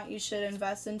whether or not you should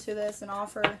invest into this and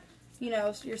offer,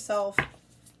 yourself.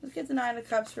 Let's get the Nine of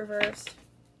Cups reversed.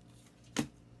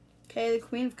 Okay, the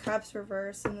Queen of Cups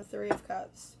reversed and the Three of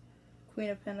Cups.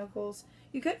 Queen of Pentacles.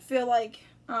 You could feel like,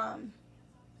 that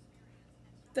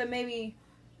maybe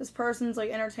this person's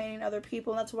like entertaining other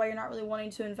people, and that's why you're not really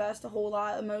wanting to invest a whole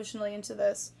lot emotionally into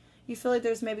this. You feel like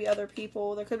there's maybe other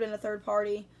people. There could have been a third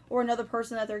party or another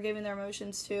person that they're giving their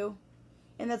emotions to.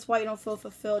 And that's why you don't feel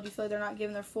fulfilled. You feel like they're not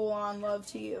giving their full-on love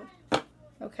to you.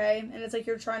 Okay? And it's like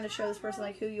you're trying to show this person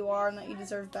like who you are and that you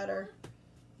deserve better.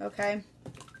 Okay?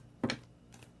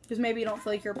 Because maybe you don't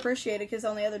feel like you're appreciated, because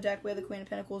on the other deck we have the Queen of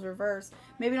Pentacles reversed.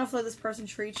 Maybe you don't feel like this person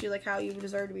treats you like how you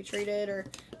deserve to be treated, or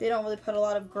they don't really put a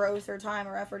lot of growth or time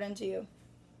or effort into you.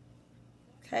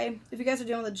 Okay? If you guys are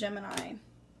dealing with a Gemini.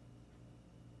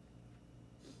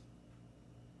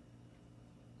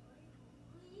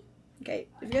 Okay,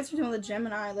 if you guys are dealing with a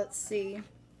Gemini, let's see.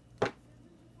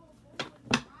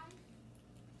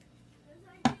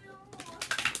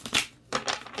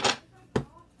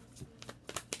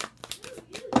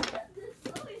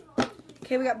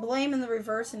 Okay, we got blame in the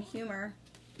reverse and humor.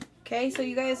 Okay, so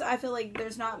you guys, I feel like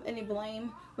there's not any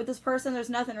blame with this person. There's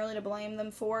nothing really to blame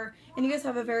them for. And you guys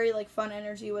have a very, fun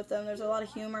energy with them. There's a lot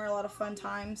of humor, a lot of fun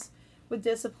times with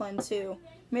discipline, too.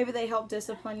 Maybe they help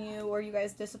discipline you, or you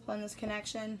guys discipline this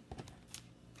connection.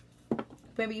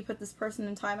 Maybe you put this person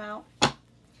in timeout.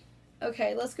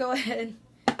 Okay, let's go ahead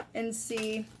and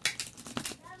see.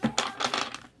 I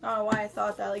don't know why I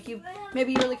thought that.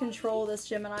 Maybe you really control this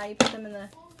Gemini. You put them in the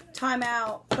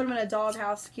timeout, put them in a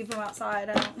doghouse, keep them outside.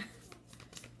 I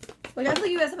feel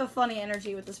like you guys have a funny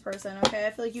energy with this person, okay?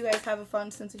 I feel like you guys have a fun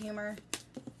sense of humor.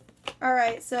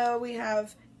 Alright, so we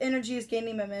have energy is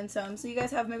gaining momentum. So you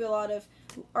guys have maybe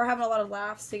are having a lot of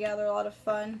laughs together, a lot of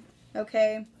fun.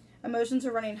 Okay. Emotions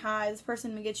are running high. This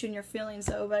person may get you in your feelings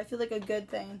though, but I feel like a good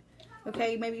thing.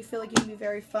 Okay. Maybe you feel like you can be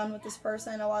very fun with this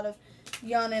person. A lot of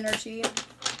young energy.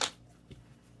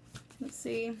 Let's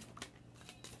see.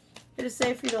 It is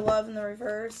safe for you to love in the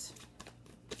reverse.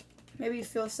 Maybe you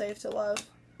feel safe to love.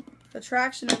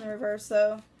 Attraction in the reverse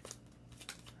though.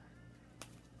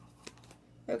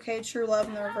 Okay, true love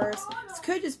in the reverse. This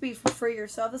could just be for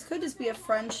yourself. This could just be a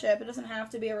friendship. It doesn't have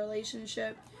to be a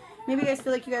relationship. Maybe you guys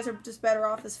feel like you guys are just better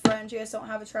off as friends. You guys don't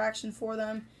have attraction for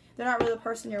them. They're not really the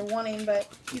person you're wanting, but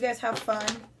you guys have fun.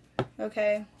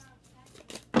 Okay.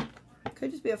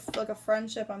 Could just be like a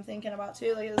friendship I'm thinking about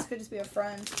too. Like this could just be a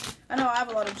friend. I know I have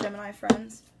a lot of Gemini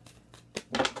friends.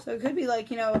 So it could be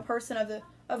like, you know, a person of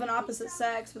an opposite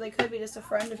sex, but they could be just a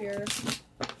friend of yours.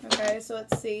 Okay, so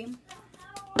let's see.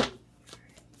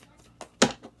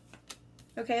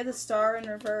 Okay, the Star in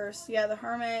reverse. Yeah, the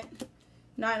Hermit,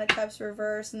 Nine of Cups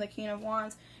reverse, and the King of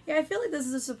Wands. Yeah, I feel like this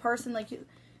is just a person like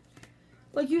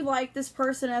you like this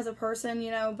person as a person,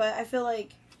 you know, but I feel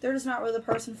like they're just not really the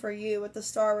person for you with the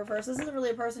Star reverse. This isn't really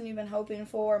a person you've been hoping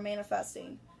for or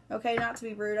manifesting. Okay, not to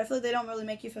be rude. I feel like they don't really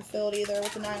make you fulfilled either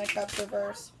with the Nine of Cups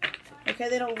reverse. Okay,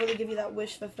 they don't really give you that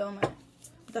wish fulfillment.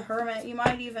 With the Hermit, you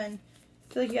might even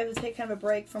feel like you have to take kind of a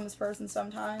break from this person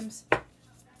sometimes.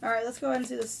 Alright, let's go ahead and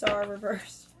see the Star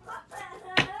reverse.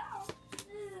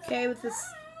 Okay, with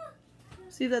this,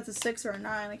 see if that's a 6 or a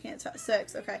 9. I can't tell.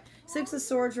 6, okay. 6 of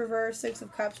Swords reverse, 6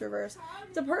 of Cups reverse.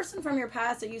 It's a person from your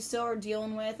past that you still are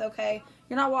dealing with, okay?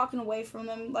 You're not walking away from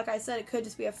them. Like I said, it could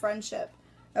just be a friendship.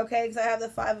 Okay, because I have the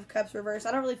 5 of Cups reverse.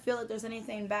 I don't really feel like there's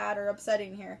anything bad or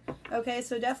upsetting here. Okay,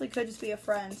 so it definitely could just be a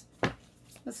friend.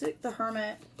 Let's see the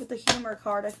Hermit with the Humor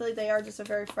card. I feel like they are just a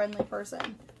very friendly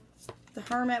person. The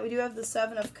Hermit, we do have the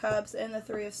 7 of Cups and the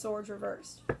 3 of Swords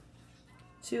reversed.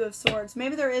 2 of Swords.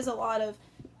 Maybe there is a lot of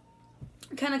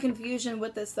kind of confusion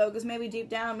with this, though, because maybe deep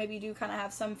down, maybe you do kind of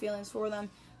have some feelings for them,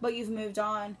 but you've moved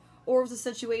on. Or it's a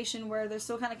situation where there's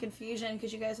still kind of confusion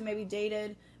because you guys have maybe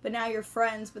dated, but now you're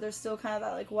friends, but there's still kind of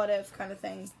that, like, what if kind of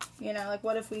thing. You know, like,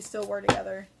 what if we still were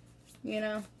together? You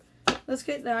know? Let's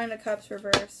get the 9 of Cups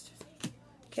reversed.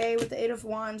 Okay, with the 8 of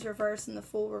Wands reversed and the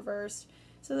Fool reversed.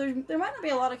 So there might not be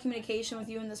a lot of communication with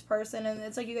you and this person, and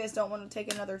it's like you guys don't want to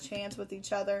take another chance with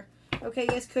each other. Okay, you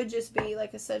guys could just be,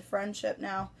 like I said, friendship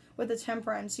now. With the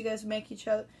Temperance, you guys make each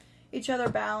other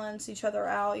balance, each other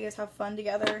out. You guys have fun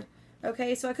together.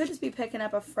 Okay, so I could just be picking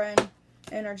up a friend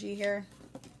energy here.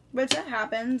 Which that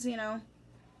happens, you know.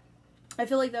 I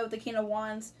feel like, though, with the King of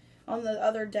Wands on the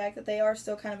other deck, that they are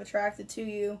still kind of attracted to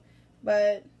you.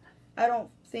 But I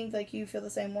don't think, like, you feel the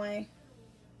same way.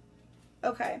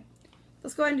 Okay.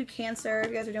 Let's go ahead and do Cancer. If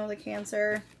you guys are dealing with a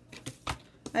Cancer.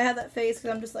 I have that face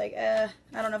because I'm just like, I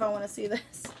don't know if I want to see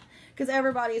this. Because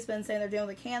everybody's been saying they're dealing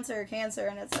with a Cancer,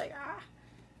 and it's like,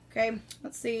 Okay,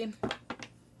 let's see. You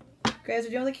guys are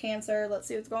dealing with a Cancer. Let's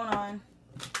see what's going on.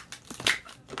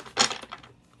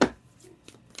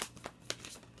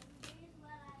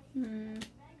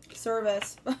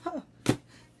 Service.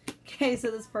 Okay,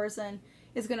 so this person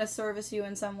is going to service you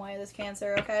in some way, this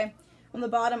Cancer, okay? On the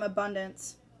bottom,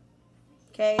 abundance.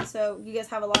 Okay, so you guys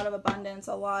have a lot of abundance,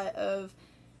 a lot of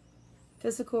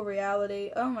physical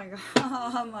reality. Oh my God.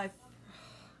 Oh my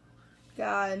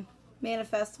God.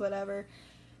 Manifest whatever.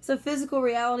 So physical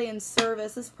reality and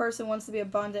service. This person wants to be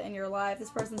abundant in your life. This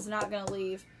person's not going to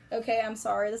leave. Okay, I'm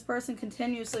sorry. This person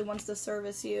continuously wants to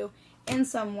service you in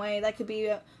some way. That could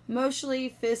be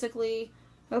emotionally, physically.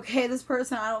 Okay, this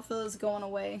person I don't feel is going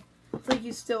away. It's like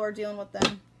you still are dealing with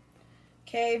them.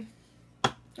 Okay.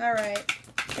 Alright.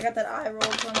 I got that eye roll,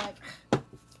 so I'm like,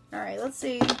 alright, let's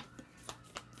see.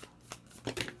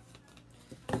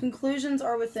 Conclusions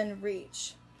are within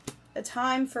reach. A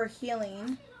time for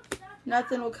healing.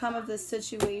 Nothing will come of this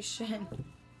situation.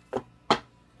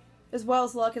 As well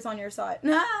as luck is on your side.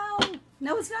 No!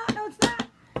 No, it's not. No, it's not.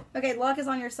 Okay, luck is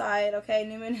on your side. Okay,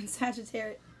 new moon in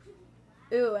Sagittarius.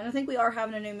 Ooh, and I think we are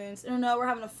having a new moon. No, we're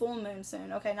having a full moon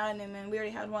soon. Okay, not a new moon. We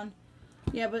already had one.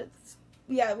 Yeah, but...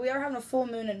 yeah, we are having a full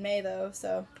moon in May, though,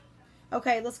 so...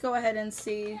 okay, let's go ahead and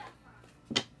see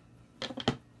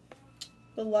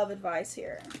the love advice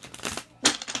here.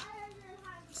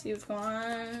 See what's going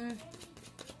on.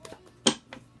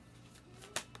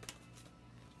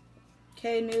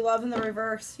 Okay, new love in the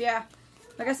reverse. Yeah,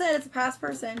 like I said, it's a past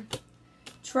person.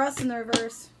 Trust in the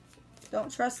reverse.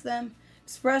 Don't trust them.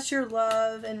 Express your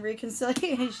love and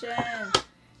reconciliation.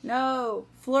 No.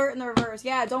 Flirt in the reverse.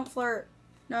 Yeah, don't flirt.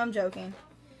 No, I'm joking.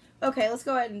 Okay, let's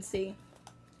go ahead and see.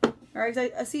 Alright,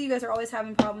 I see you guys are always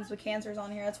having problems with Cancers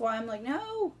on here. That's why I'm like,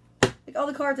 no. Like all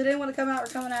the cards that didn't want to come out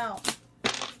are coming out.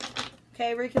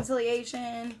 Okay,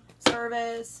 reconciliation,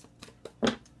 service.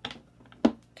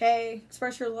 Okay,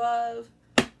 express your love,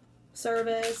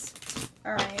 service.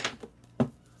 Alright.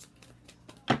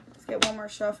 Let's get one more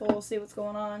shuffle, see what's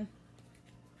going on.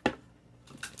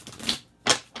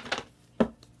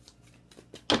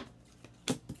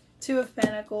 Two of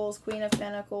Pentacles, Queen of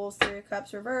Pentacles, Three of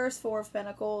Cups reverse, Four of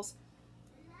Pentacles.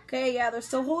 Okay, yeah, they're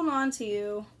still holding on to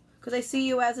you because they see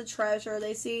you as a treasure.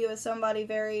 They see you as somebody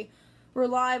very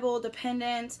reliable,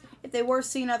 dependent. If they were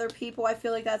seeing other people, I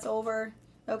feel like that's over.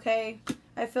 Okay,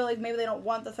 I feel like maybe they don't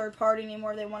want the third party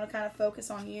anymore. They want to kind of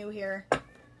focus on you here.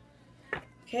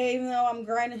 Okay, even though I'm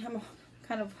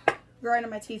kind of grinding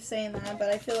my teeth saying that, but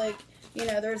I feel like, you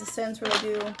know, there's a sense where they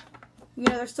do, you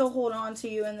know, they're still holding on to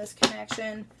you in this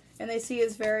connection. And they see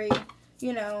as very,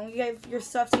 you know, you have your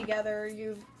stuff together.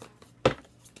 You've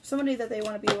somebody that they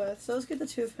want to be with. So let's get the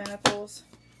Two of Pentacles.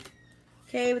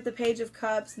 Okay, with the Page of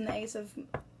Cups and the Ace of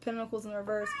Pentacles in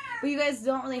reverse. But you guys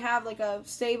don't really have like a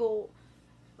stable,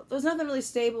 there's nothing really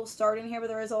stable starting here, but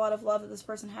there is a lot of love that this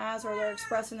person has, or they're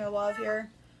expressing their love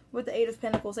here. With the Eight of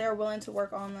Pentacles, they are willing to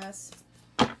work on this.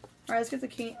 Alright, let's get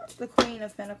the Queen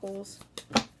of Pentacles.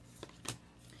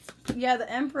 Yeah, the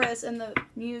Empress and the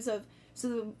Muse of, so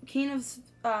the King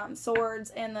of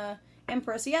Swords and the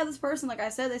Empress. So yeah, this person, like I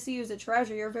said, they see you as a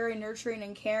treasure. You're very nurturing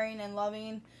and caring and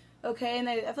loving. Okay, and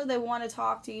I feel like they want to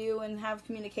talk to you and have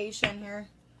communication here.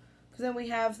 Because then we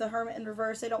have the Hermit in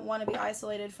reverse. They don't want to be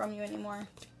isolated from you anymore.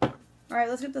 Alright,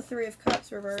 let's get the Three of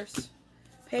Cups reverse.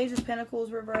 Page of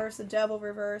Pentacles reverse. The Devil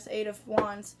reverse. Eight of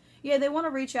Wands. Yeah, they want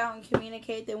to reach out and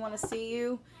communicate. They want to see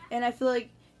you. And I feel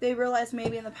like they realize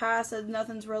maybe in the past that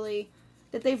nothing's really,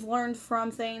 that they've learned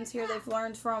from things here. They've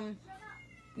learned from,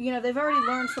 you know, they've already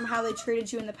learned from how they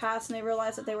treated you in the past, and they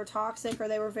realized that they were toxic, or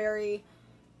they were very,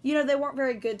 you know, they weren't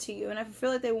very good to you. And I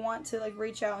feel like they want to, like,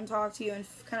 reach out and talk to you and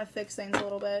kind of fix things a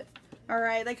little bit.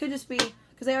 Alright, that could just be,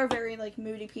 because they are very, like,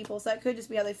 moody people, so that could just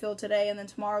be how they feel today, and then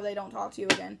tomorrow they don't talk to you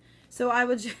again. So I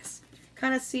would just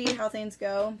kind of see how things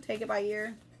go. Take it by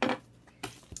ear.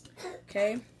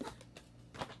 Okay.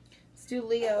 Let's do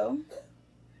Leo.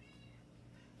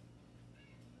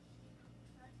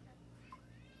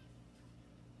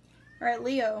 Alright,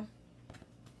 Leo.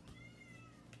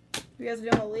 You guys are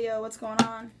doing with Leo. What's going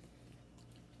on?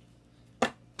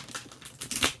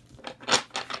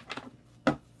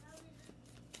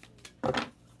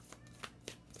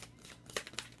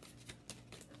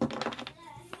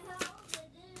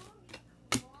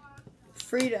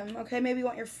 Freedom. Okay, maybe you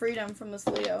want your freedom from this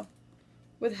Leo.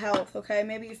 With health, okay?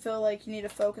 Maybe you feel like you need to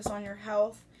focus on your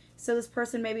health. So this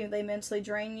person, maybe they mentally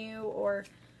drain you, or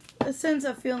a sense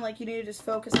of feeling like you need to just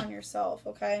focus on yourself,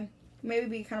 okay? Maybe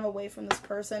be kind of away from this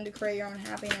person to create your own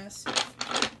happiness.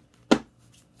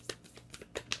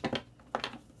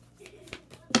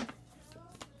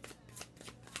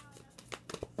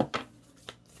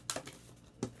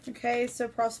 Okay, so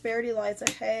prosperity lies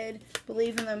ahead.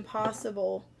 Believe in the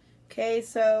impossible. Okay,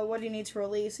 so what do you need to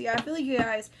release? Yeah, I feel like you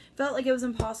guys felt like it was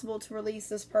impossible to release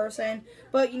this person,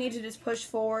 but you need to just push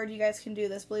forward. You guys can do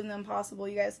this. Believe in the impossible.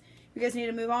 You guys need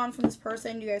to move on from this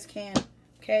person. You guys can.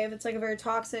 Okay, if it's like a very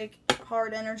toxic,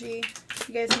 hard energy,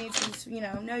 you guys need to just, you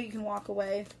know you can walk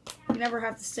away. You never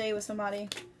have to stay with somebody.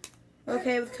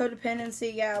 Okay, with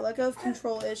codependency, yeah, let go of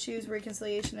control issues,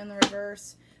 reconciliation in the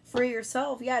reverse. Free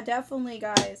yourself. Yeah, definitely,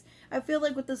 guys. I feel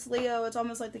like with this Leo, it's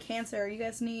almost like the Cancer. You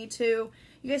guys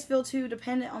feel too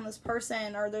dependent on this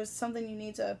person, or there's something you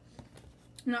need to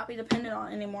not be dependent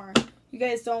on anymore. You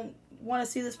guys don't want to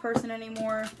see this person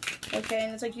anymore. Okay,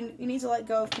 and it's like you need to let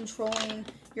go of controlling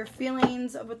your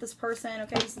feelings with this person.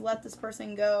 Okay, just let this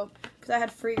person go. Because I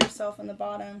had free yourself in the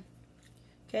bottom.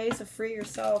 Okay, so free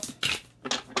yourself.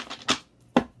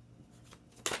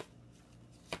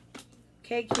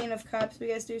 Okay, King of Cups. You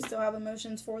guys do still have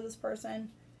emotions for this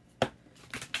person.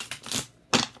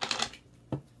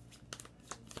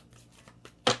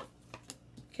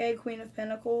 Okay, Queen of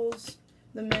Pentacles,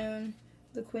 the Moon,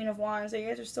 the Queen of Wands. So you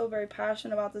guys are still very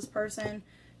passionate about this person.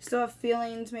 Still have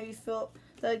feelings. Maybe feel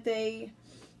like they,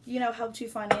 helped you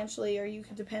financially, or you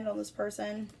could depend on this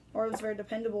person, or it was very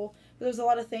dependable. But there's a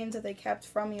lot of things that they kept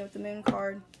from you with the Moon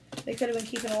card. They could have been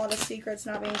keeping a lot of secrets,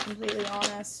 not being completely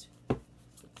honest.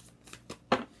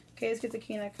 Okay, let's get the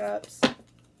King of Cups.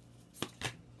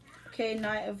 Okay,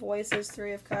 Knight of Voices,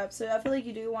 Three of Cups. So I feel like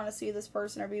you do want to see this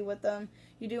person or be with them.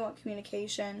 You do want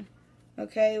communication.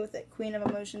 Okay, with the Queen of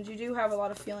Emotions. You do have a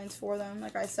lot of feelings for them,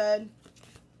 like I said.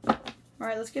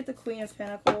 Alright, let's get the Queen of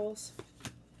Pentacles.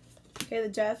 Okay, the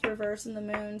Death, Reverse, and the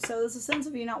Moon. So there's a sense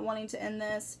of you not wanting to end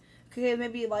this. Okay,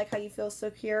 maybe you like how you feel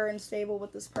secure and stable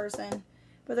with this person.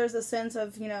 but there's a sense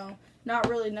of, you know, not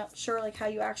sure like how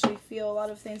you actually feel. A lot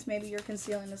of things maybe you're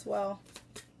concealing as well.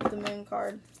 The Moon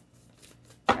card.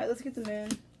 Alright, let's get the Moon.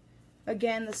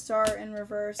 Again, the Star in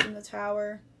reverse and the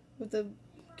Tower with the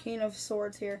King of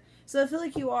Swords here. So I feel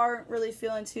like you aren't really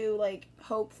feeling too like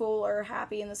hopeful or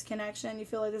happy in this connection. You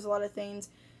feel like there's a lot of things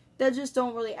that just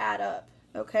don't really add up.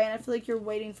 Okay, and I feel like you're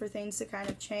waiting for things to kind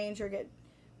of change or get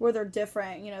where they're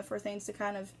different, you know, for things to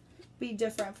kind of be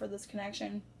different for this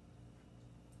connection.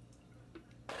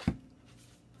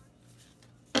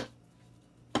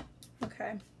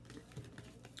 Okay.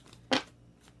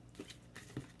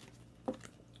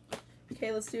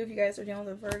 Okay, let's do if you guys are dealing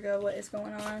with a Virgo, what is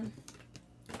going on?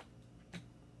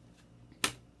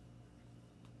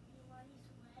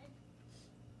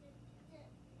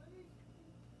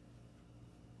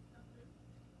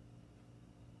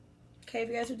 Okay, if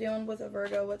you guys are dealing with a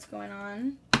Virgo, what's going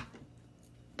on?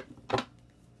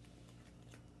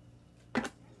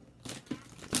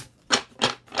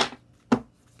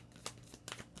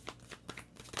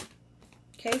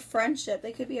 Okay, friendship.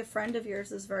 They could be a friend of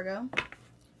yours, this Virgo.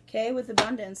 Okay, with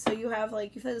abundance. So you have,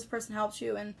 like, you feel like this person helps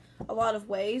you in a lot of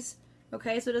ways.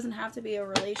 Okay, so it doesn't have to be a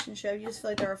relationship. You just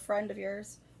feel like they're a friend of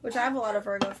yours. Which I have a lot of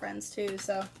Virgo friends, too,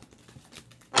 so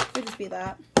it could just be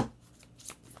that.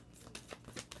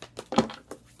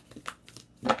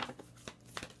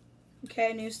 Okay,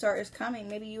 a new start is coming.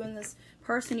 Maybe you and this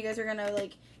person, you guys are going to,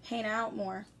 like, hang out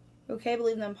more. Okay,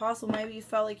 believe in the impossible. Maybe you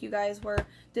felt like you guys were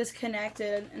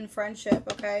disconnected in friendship,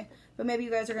 okay? But maybe you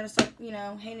guys are going to start, you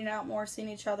know, hanging out more, seeing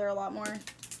each other a lot more.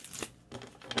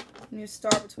 New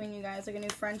start between you guys, like a new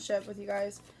friendship with you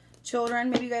guys.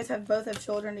 Children, maybe you guys both have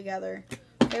children together.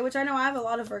 Okay, which I know I have a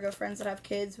lot of Virgo friends that have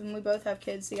kids, and we both have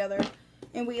kids together.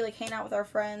 And we, like, hang out with our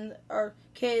friends, our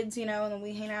kids, you know, and then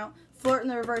we hang out. Flirt in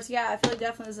the reverse. Yeah, I feel like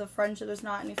definitely this is a friendship. There's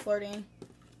not any flirting.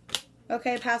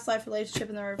 Okay, past life relationship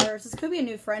in the reverse. This could be a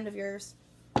new friend of yours.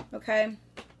 Okay.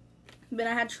 But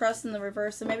I had trust in the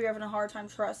reverse, so maybe you're having a hard time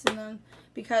trusting them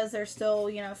because they're still,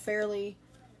 you know, fairly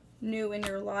new in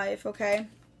your life. Okay.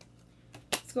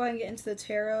 Let's go ahead and get into the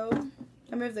tarot.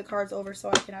 I moved the cards over so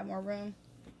I can have more room.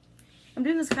 I'm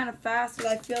doing this kind of fast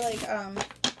because I feel like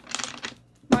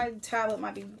my tablet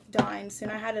might be dying soon.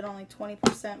 I had it on like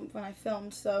 20% when I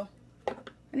filmed, so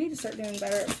I need to start doing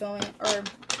better at filming or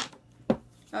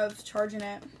of charging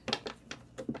it.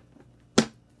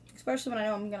 Especially when I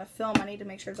know I'm going to film, I need to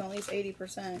make sure it's at least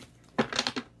 80%.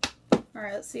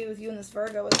 Alright, let's see with you and this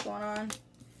Virgo what's going on.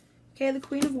 Okay, the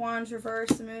Queen of Wands reverse,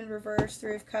 the Moon reverse,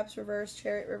 Three of Cups reverse,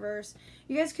 Chariot reverse.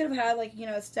 You guys could have had, like, you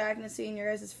know, a stagnancy in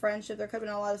your guys' friendship. There could have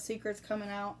been a lot of secrets coming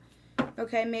out.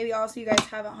 Okay, maybe also you guys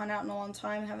haven't hung out in a long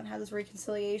time, haven't had this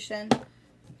reconciliation.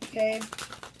 Okay.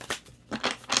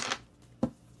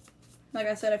 Like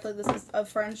I said, I feel like this is a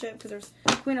friendship because there's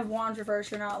Queen of Wands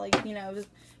reverse. You're not, like, you know, just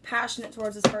passionate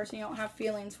towards this person. You don't have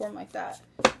feelings for them like that.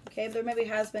 Okay, but there maybe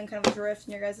has been kind of a drift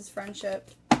in your guys' friendship.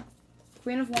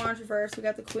 Queen of Wands reverse. We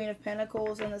got the Queen of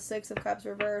Pentacles and the Six of Cups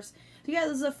reverse. So yeah,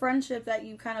 this is a friendship that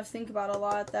you kind of think about a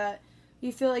lot, that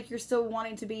you feel like you're still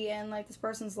wanting to be in, like, this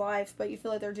person's life, but you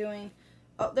feel like they're doing,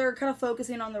 they're kind of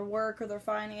focusing on their work or their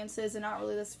finances and not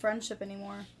really this friendship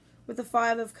anymore. With the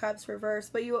Five of Cups reverse,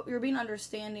 but you're being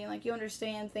understanding, like, you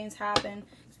understand things happen,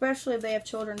 especially if they have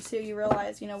children too. You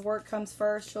realize, you know, work comes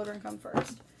first, children come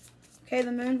first. Okay,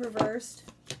 the Moon reversed.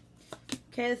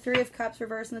 Okay, the Three of Cups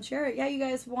reversed and the Chariot. Yeah, you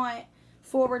guys want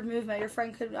forward movement. Your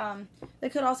friend could, they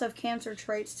could also have Cancer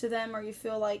traits to them, or you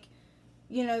feel like,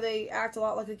 you know, they act a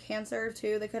lot like a Cancer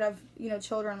too. They could have, you know,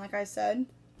 children, like I said.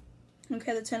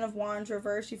 Okay, the Ten of Wands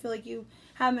reversed. You feel like you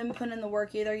haven't been putting in the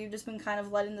work either. You've just been kind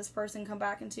of letting this person come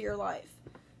back into your life.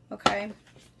 Okay.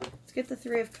 Let's get the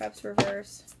Three of Cups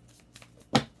reversed.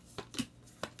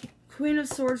 Queen of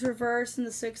Swords reversed and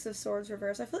the Six of Swords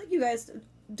reversed. I feel like you guys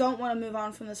don't want to move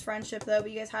on from this friendship, though,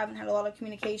 but you guys haven't had a lot of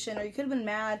communication, or you could have been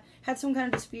mad, had some kind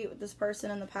of dispute with this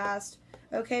person in the past.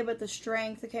 Okay, but the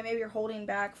Strength, okay, maybe you're holding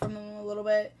back from them a little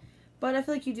bit, but I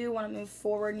feel like you do want to move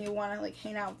forward and you want to, like,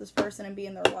 hang out with this person and be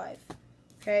in their life.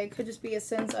 Okay, it could just be a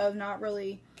sense of not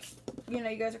really, you know,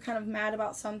 you guys are kind of mad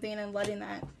about something and letting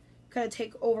that kind of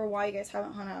take over why you guys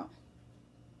haven't hung out.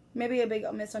 Maybe a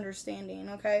big misunderstanding,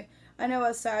 okay? I know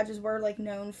us Sagittarius, we're, like,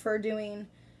 known for doing,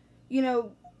 you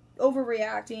know,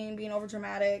 overreacting, being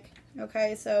overdramatic,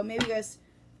 okay? So maybe you guys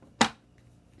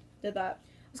did that.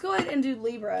 Let's go ahead and do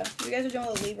Libra. If you guys are doing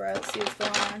with Libra, let's see what's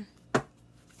going on.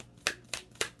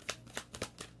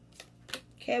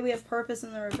 Okay, we have Purpose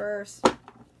in the reverse.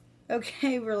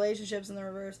 Okay, relationships in the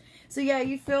reverse. So yeah,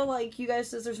 you feel like you guys,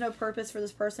 there's no purpose for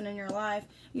this person in your life.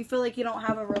 You feel like you don't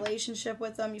have a relationship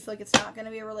with them. You feel like it's not going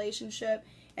to be a relationship.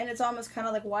 And it's almost kind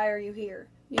of like, why are you here?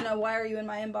 You know, why are you in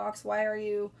my inbox? Why are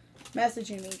you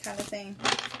messaging me, kind of thing.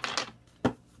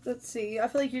 Let's see. I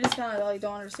feel like you just kind of like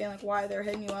don't understand like why they're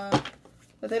hitting you up.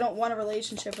 But they don't want a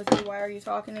relationship with you. Why are you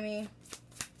talking to me?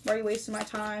 Why are you wasting my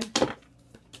time?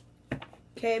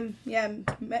 Okay, yeah,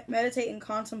 meditate and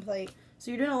contemplate. So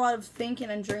you're doing a lot of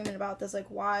thinking and dreaming about this, like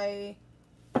why,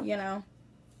 you know,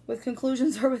 with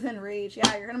conclusions are within reach.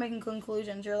 Yeah, you're going to make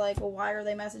conclusions. You're like, well, why are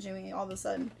they messaging me all of a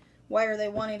sudden? Why are they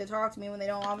wanting to talk to me when they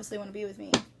don't obviously want to be with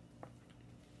me?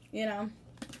 You know?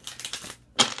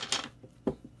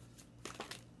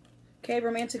 Okay,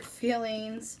 romantic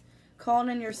feelings. Calling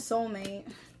in your soulmate.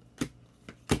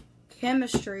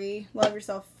 Chemistry. Love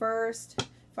yourself first.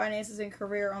 Finances and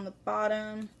career on the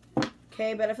bottom.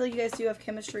 Okay, but I feel like you guys do have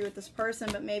chemistry with this person,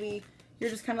 but maybe you're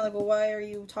just kind of like, well, why are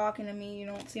you talking to me? You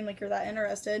don't seem like you're that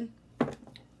interested.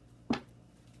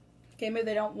 Okay, maybe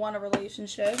they don't want a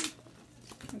relationship.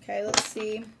 Okay, let's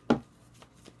see.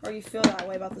 Or you feel that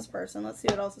way about this person. Let's see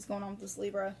what else is going on with this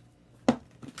Libra. I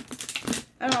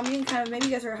don't know, I'm getting kind of, maybe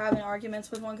you guys are having arguments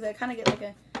with one, because I kind of get like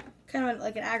a, kind of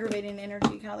like an aggravating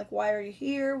energy. Kind of like, why are you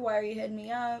here? Why are you hitting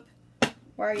me up?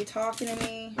 Why are you talking to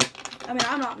me? I mean,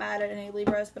 I'm not mad at any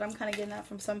Libras, but I'm kind of getting that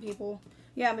from some people.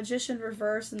 Yeah, Magician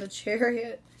reverse and the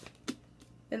Chariot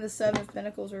and the Seven of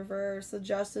Pentacles reverse, the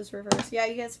Justice reverse. Yeah,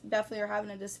 you guys definitely are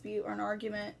having a dispute or an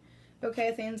argument.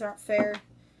 Okay, things aren't fair.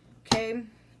 Okay,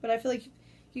 but I feel like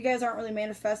you guys aren't really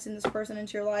manifesting this person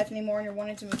into your life anymore, and you're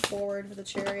wanting to move forward with the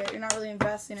Chariot. You're not really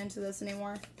investing into this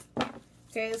anymore.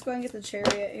 Okay, let's go ahead and get the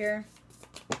Chariot here.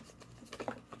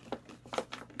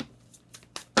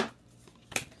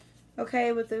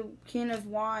 Okay, with the King of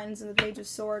Wands and the Page of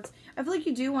Swords, I feel like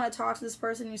you do want to talk to this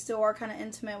person. You still are kind of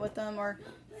intimate with them, or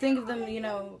think of them, you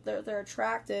know, they're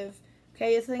attractive.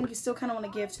 Okay, I think you still kind of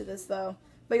want to give to this, though.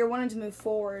 But you're wanting to move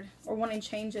forward, or wanting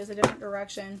changes, a different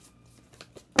direction.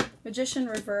 Magician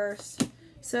reverse.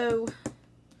 So,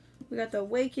 we got the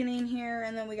Awakening here,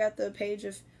 and then we got the Page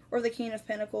of, or the King of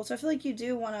Pentacles. So I feel like you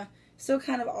do want to still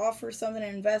kind of offer something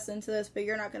and invest into this, but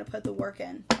you're not going to put the work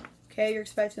in. Okay, you're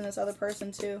expecting this other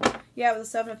person to. Yeah, with the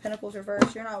Seven of Pentacles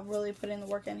reversed, you're not really putting the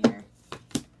work in here.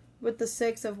 With the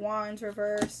Six of Wands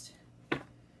reversed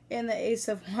and the Ace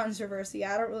of Wands reversed,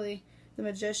 yeah, I don't really, the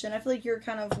Magician, I feel like you're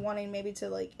kind of wanting maybe to,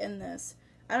 like, end this.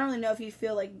 I don't really know if you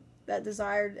feel like that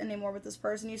desired anymore with this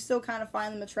person. You still kind of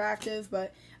find them attractive,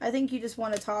 but I think you just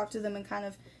want to talk to them and kind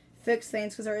of fix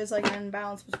things, because there is, like, an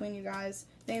imbalance between you guys.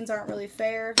 Things aren't really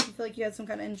fair. You feel like you had some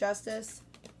kind of injustice.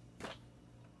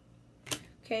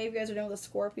 Okay, you guys are dealing with a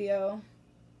Scorpio.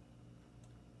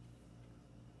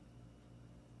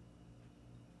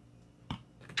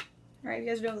 Alright, you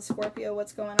guys are dealing with a Scorpio.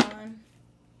 What's going on?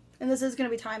 And this is going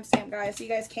to be timestamped, guys, so you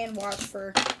guys can watch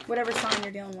for whatever sign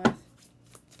you're dealing with.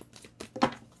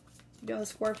 You're dealing with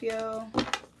Scorpio.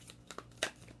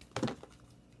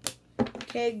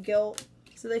 Okay, guilt.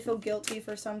 So they feel guilty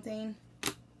for something.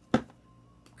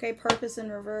 Okay, purpose in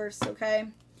reverse, okay?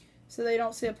 So they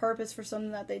don't see a purpose for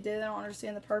something that they did. They don't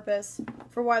understand the purpose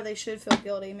for why they should feel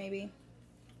guilty, maybe.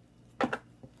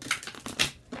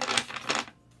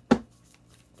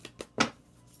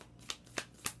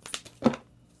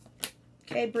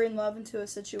 Okay, bring love into a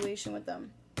situation with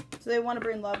them. So they want to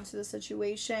bring love into the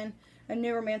situation. A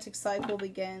new romantic cycle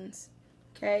begins.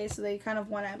 Okay, so they kind of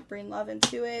want to bring love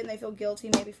into it, and they feel guilty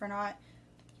maybe for not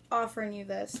offering you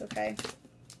this, okay?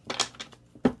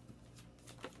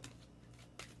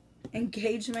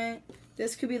 Engagement.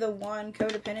 This could be the one.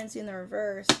 Codependency in the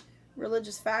reverse.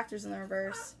 Religious factors in the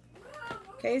reverse.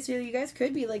 Okay, so you guys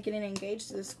could be like getting engaged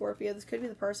to this Scorpio. This could be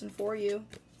the person for you.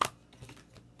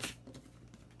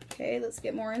 Okay, let's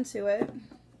get more into it.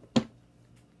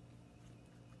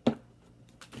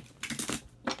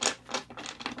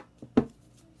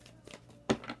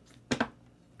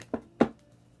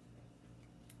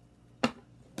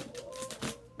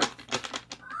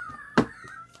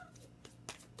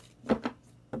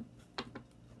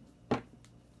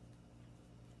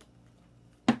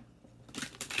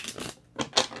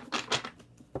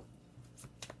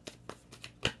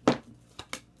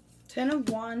 Ten of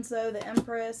Wands, though, the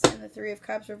Empress, and the Three of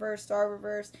Cups reversed, Star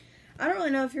reversed. I don't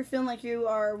really know if you're feeling like you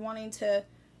are wanting to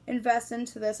invest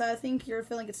into this. I think you're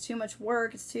feeling it's too much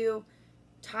work. It's too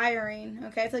tiring.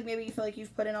 Okay, I feel like maybe you feel like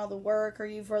you've put in all the work, or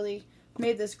you've really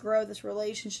made this grow, this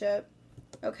relationship.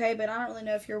 Okay, but I don't really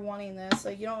know if you're wanting this.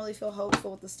 Like, you don't really feel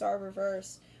hopeful with the Star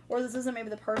reversed. Or this isn't maybe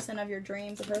the person of your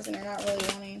dreams, the person you're not really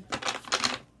wanting.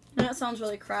 And that sounds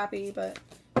really crappy, but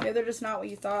maybe they're just not what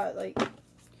you thought. Like,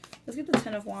 Let's get the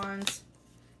Ten of Wands.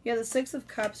 Yeah, the Six of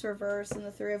Cups reverse and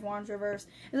the Three of Wands reverse.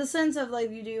 In the sense of, like,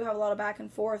 you do have a lot of back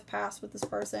and forth past with this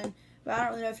person. But I don't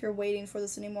really know if you're waiting for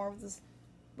this anymore with this.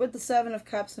 With the Seven of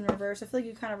Cups in reverse, I feel like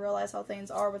you kind of realize how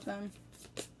things are with them.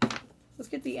 Let's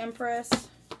get the Empress.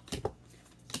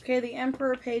 Okay, the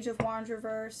Emperor, Page of Wands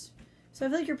reverse. So I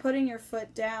feel like you're putting your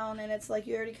foot down, and it's like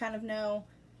you already kind of know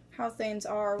how things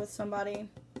are with somebody.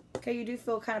 Okay, you do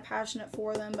feel kind of passionate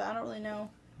for them, but I don't really know.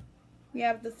 We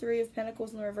have the Three of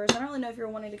Pentacles in the reverse. I don't really know if you're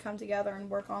wanting to come together and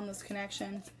work on this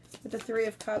connection. With the Three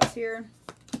of Cups here.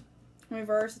 In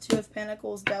reverse, the Two of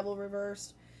Pentacles, Devil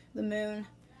reversed. The Moon.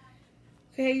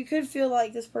 Okay, you could feel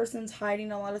like this person's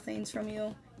hiding a lot of things from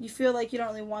you. You feel like you don't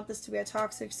really want this to be a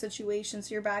toxic situation,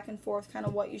 so you're back and forth kind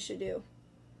of what you should do.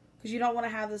 Because you don't want to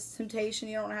have this temptation,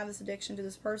 you don't want to have this addiction to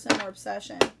this person or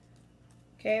obsession.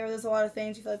 Okay, or there's a lot of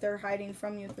things you feel like they're hiding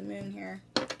from you with the Moon here.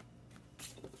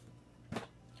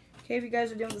 Okay, if you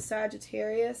guys are dealing with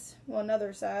Sagittarius, well,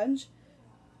 another Sag.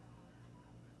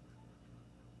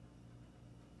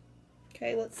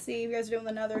 Okay, let's see if you guys are dealing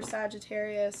with another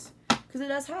Sagittarius. Because it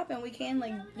does happen. We can,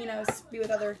 like, you know, be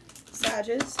with other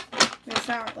Sages. I mean, it's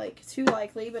not, like, too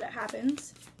likely, but it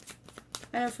happens.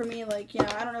 I know for me, like, you know,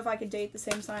 I don't know if I could date the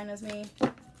same sign as me.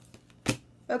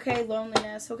 Okay,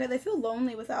 loneliness. Okay, they feel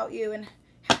lonely without you. And,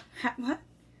 what?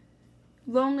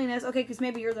 Loneliness. Okay, because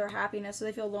maybe you're their happiness, so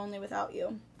they feel lonely without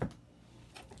you.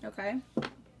 Okay.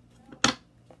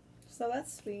 So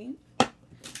that's sweet. Let's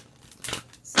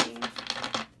see.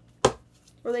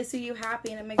 Or they see you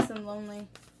happy and it makes them lonely.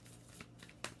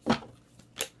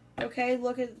 Okay,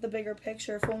 look at the bigger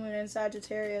picture. Full moon in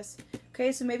Sagittarius.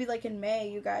 Okay, so maybe like in May,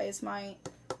 you guys might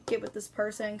get with this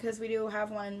person. Because we do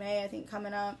have one in May, I think,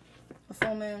 coming up. A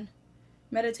full moon.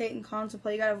 Meditate and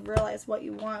contemplate. You gotta realize what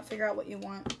you want. Figure out what you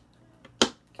want.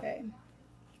 Okay.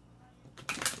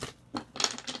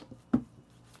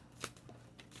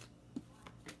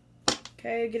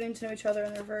 Okay, getting to know each other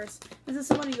in reverse. This is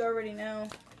somebody you already know.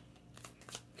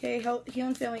 Okay,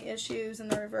 healing family issues in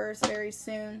the reverse very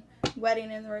soon.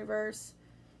 Wedding in the reverse.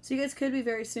 So you guys could be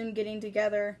very soon getting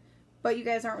together, but you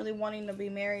guys aren't really wanting to be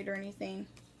married or anything.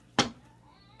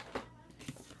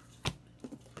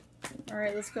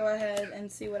 Alright, let's go ahead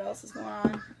and see what else is going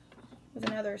on with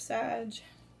another Sag.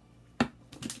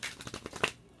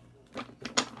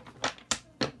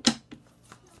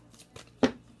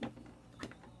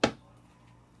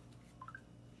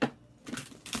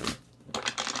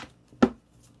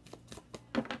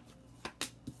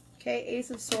 Okay, Ace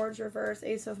of Swords reverse,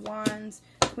 Ace of Wands,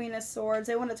 Queen of Swords.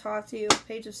 They want to talk to you.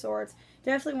 Page of Swords.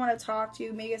 Definitely want to talk to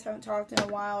you. Maybe you guys haven't talked in a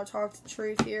while or talked the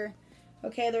truth here.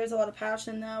 Okay, there's a lot of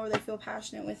passion though, where they feel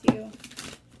passionate with you.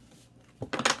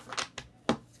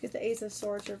 Let's get the Ace of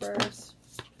Swords reverse.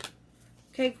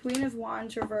 Okay, Queen of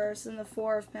Wands reverse and the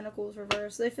Four of Pentacles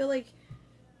reverse. So they feel like...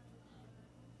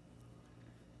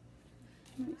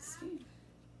 Let me see.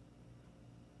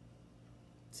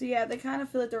 So yeah, they kind of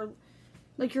feel like they're...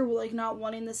 Like you're like not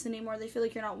wanting this anymore. They feel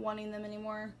like you're not wanting them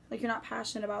anymore. Like you're not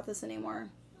passionate about this anymore.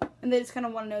 And they just kind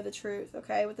of want to know the truth,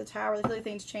 okay? With the Tower, they feel like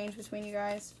things change between you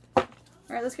guys.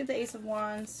 Alright, let's get the Ace of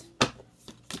Wands.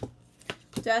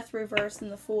 Death reverse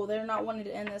and the Fool. They're not wanting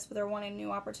to end this, but they're wanting a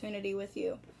new opportunity with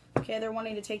you. Okay, they're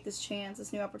wanting to take this chance,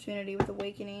 this new opportunity with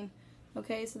Awakening.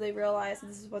 Okay, so they realize that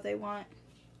this is what they want.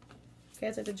 Okay,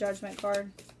 it's like the Judgment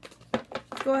card.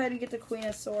 Let's go ahead and get the Queen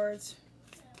of Swords.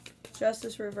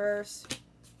 Justice reverse.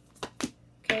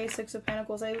 Okay, Six of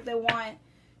Pentacles. They want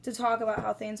to talk about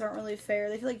how things aren't really fair.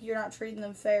 They feel like you're not treating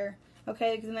them fair.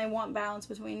 Okay, because then they want balance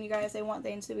between you guys. They want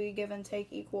things to be give and take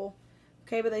equal.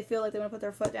 Okay, but they feel like they want to put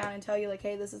their foot down and tell you, like,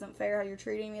 hey, this isn't fair how you're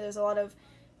treating me. There's a lot of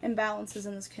imbalances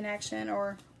in this connection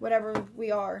or whatever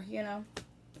we are, you know.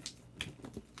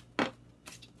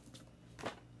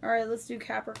 Alright, let's do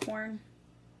Capricorn.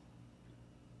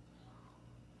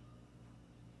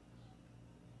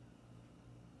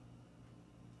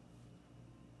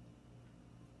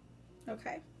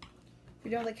 Okay.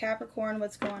 If you're doing the Capricorn,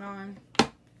 what's going on?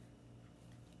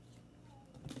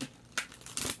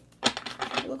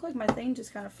 It looked like my thing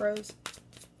just kind of froze.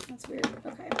 That's weird.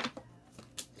 Okay.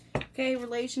 Okay,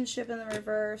 relationship in the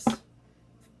reverse.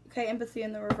 Okay, empathy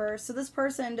in the reverse. So this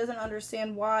person doesn't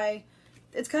understand why.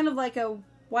 It's kind of like a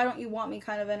why don't you want me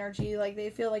kind of energy. Like they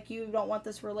feel like you don't want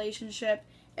this relationship.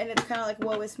 And it's kind of like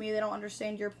woe is me. They don't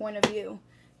understand your point of view.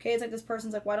 Okay, it's like this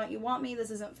person's like, why don't you want me? This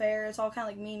isn't fair. It's all kind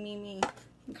of like me, me, me.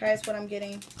 Okay, that's what I'm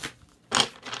getting.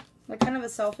 Like kind of a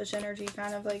selfish energy,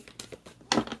 kind of like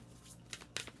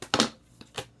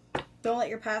don't let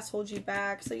your past hold you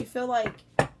back. So you feel like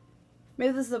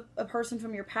maybe this is a person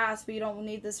from your past, but you don't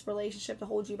need this relationship to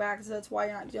hold you back, so that's why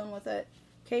you're not dealing with it.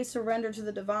 Okay, surrender to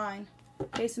the divine.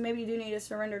 Okay, so maybe you do need to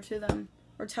surrender to them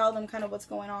or tell them kind of what's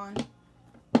going on.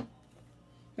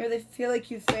 Maybe they feel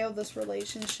like you failed this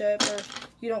relationship or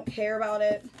you don't care about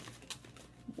it.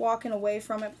 Walking away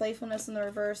from it. Playfulness in the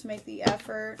reverse. Make the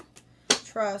effort.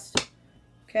 Trust.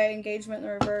 Okay, engagement in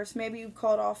the reverse. Maybe you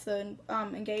called off the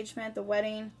engagement, the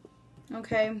wedding.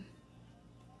 Okay.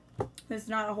 There's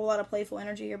not a whole lot of playful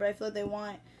energy here, but I feel like they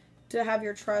want to have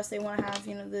your trust. They want to have,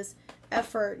 you know, this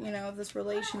effort, you know, of this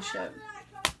relationship.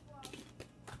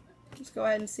 Let's go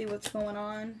ahead and see what's going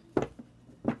on. I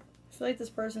feel like this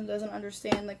person doesn't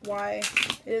understand, like, why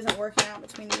it isn't working out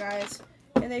between you guys.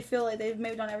 And they feel like they've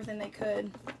maybe done everything they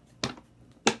could.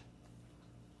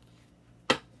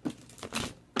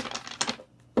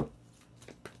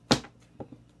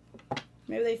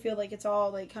 Maybe they feel like it's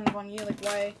all, like, kind of on you, like,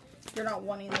 why you're not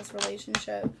wanting this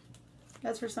relationship.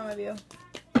 That's for some of you.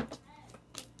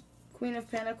 Queen of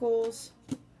Pentacles.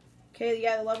 Okay,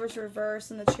 yeah, the Lover's reverse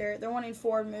and the Chariot. They're wanting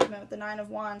forward movement with the Nine of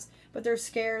Wands, but they're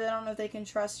scared. They don't know if they can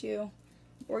trust you,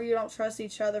 or you don't trust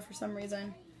each other for some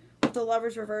reason. With the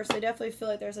Lover's reverse, they definitely feel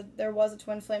like there was a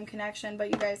twin flame connection,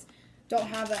 but you guys don't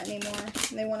have that anymore,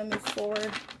 and they want to move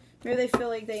forward. Maybe they feel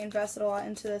like they invested a lot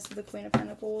into this with the Queen of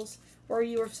Pentacles, or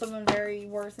you were someone very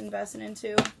worth investing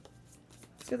into.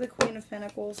 Let's get the Queen of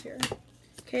Pentacles here.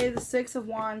 Okay, the Six of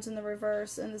Wands in the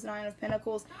reverse and this Nine of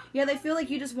Pentacles. Yeah, they feel like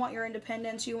you just want your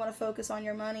independence. You want to focus on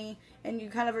your money, and you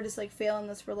kind of are just like failing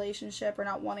this relationship or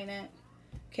not wanting it.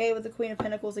 Okay, with the Queen of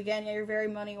Pentacles again, yeah, you're very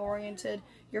money oriented.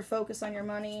 You're focused on your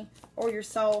money or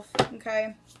yourself.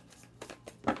 Okay,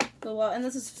 and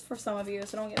this is for some of you,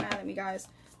 so don't get mad at me, guys.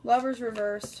 Lovers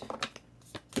reversed.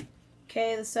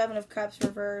 Okay, the Seven of Cups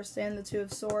reversed and the Two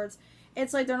of Swords.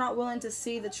 It's like they're not willing to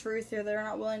see the truth here. They're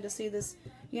not willing to see this,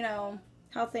 you know,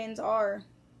 how things are.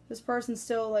 This person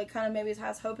still, like, kind of maybe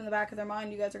has hope in the back of their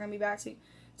mind. You guys are going to be back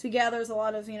together. There's a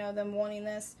lot of, you know, them wanting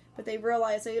this, but they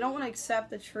realize that you don't want to accept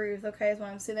the truth, okay, is what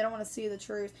I'm saying. They don't want to see the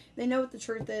truth. They know what the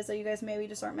truth is, that you guys maybe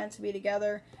just aren't meant to be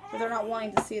together, but they're not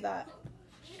wanting to see that.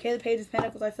 Okay, the Page of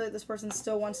Pentacles. I feel like this person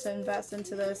still wants to invest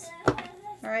into this.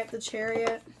 Alright, the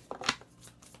Chariot.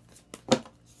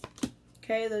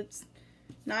 Okay, the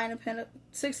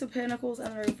Six of Pentacles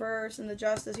and the reverse and the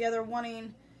Justice. Yeah, they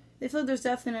feel like there's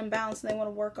definitely an imbalance and they want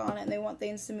to work on it and they want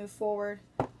things to move forward.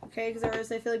 Okay, because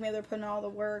they feel like maybe they're putting all the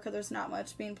work or there's not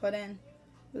much being put in.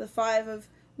 With the Five of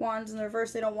Wands in the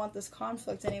reverse, they don't want this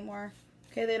conflict anymore.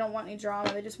 Okay, they don't want any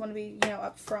drama. They just want to be, you know,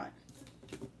 up front.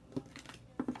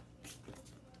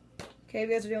 Okay, you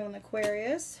guys are doing an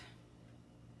Aquarius.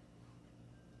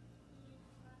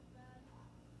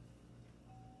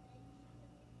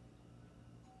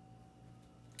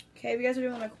 Okay, if you guys are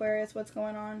doing an Aquarius, what's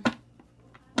going on?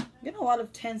 I'm getting a lot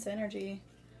of tense energy.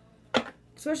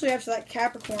 Especially after that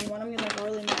Capricorn one. I'm getting like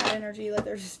really mad energy, like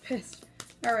they're just pissed.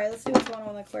 Alright, let's see what's going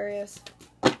on with Aquarius.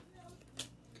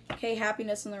 Okay,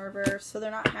 happiness in the reverse. So they're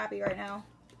not happy right now.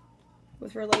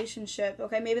 With relationship.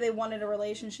 Okay, maybe they wanted a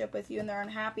relationship with you and they're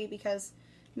unhappy because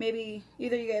maybe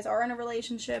either you guys are in a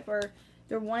relationship or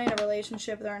they're wanting a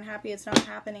relationship but they're unhappy it's not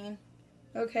happening.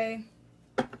 Okay.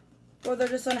 Or they're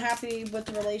just unhappy with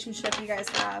the relationship you guys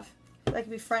have. That could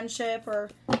be friendship or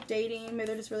dating. Maybe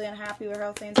they're just really unhappy with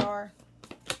how things are.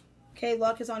 Okay,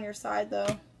 luck is on your side, though.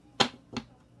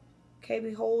 Okay,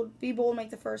 be bold,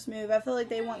 make the first move. I feel like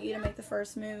they want you to make the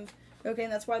first move. Okay,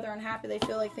 and that's why they're unhappy. They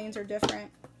feel like things are different.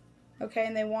 Okay,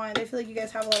 and they feel like you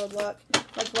guys have a lot of luck.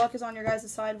 Like, luck is on your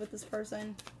guys' side with this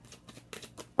person.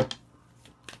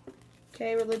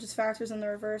 Okay, religious factors in the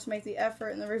reverse. Make the effort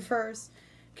in the reverse.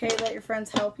 Okay, let your friends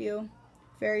help you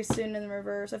very soon in the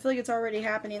reverse. I feel like it's already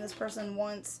happening. This person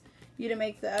wants you to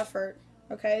make the effort.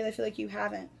 Okay, they feel like you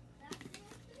haven't.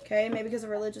 Okay, maybe because of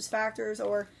religious factors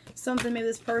or something. Maybe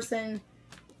this person,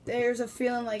 there's a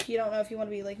feeling like you don't know if you want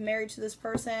to be like married to this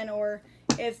person or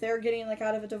if they're getting like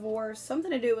out of a divorce.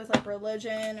 Something to do with like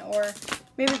religion, or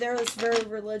maybe they're just very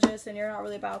religious and you're not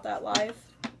really about that life.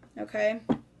 Okay,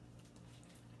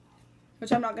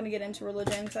 which I'm not going to get into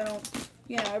religion because I don't,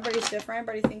 you know, everybody's different.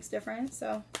 Everybody thinks different.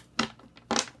 So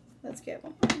let's get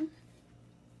one more.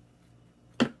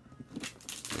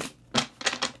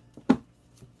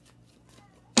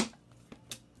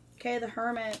 Okay, the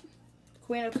Hermit,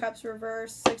 Queen of Cups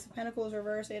reverse, Six of Pentacles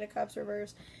reverse, Eight of Cups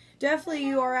reverse. Definitely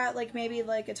you are at like maybe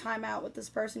like a timeout with this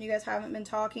person. You guys haven't been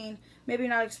talking. Maybe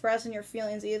you're not expressing your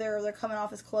feelings either, or they're coming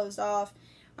off as closed off,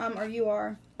 or you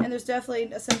are. And there's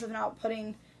definitely a sense of not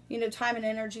putting, you know, time and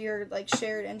energy or like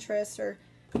shared interests or,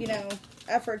 you know,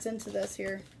 efforts into this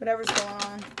here. Whatever's going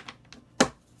on.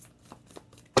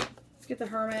 Let's get the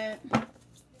Hermit.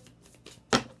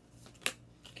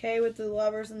 Okay, with the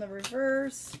Lovers in the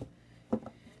reverse.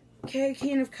 Okay,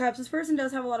 King of Cups. This person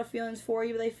does have a lot of feelings for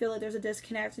you, but they feel like there's a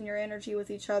disconnect in your energy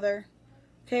with each other.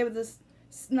 Okay, with this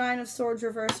Nine of Swords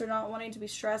reversed, they're not wanting to be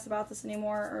stressed about this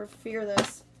anymore or fear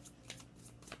this.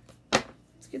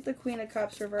 Let's get the Queen of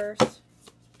Cups reversed.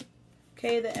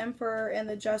 Okay, the Emperor and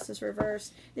the Justice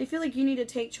reversed. They feel like you need to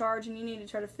take charge and you need to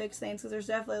try to fix things because there's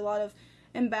definitely a lot of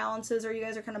imbalances or you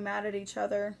guys are kind of mad at each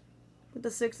other. With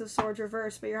the Six of Swords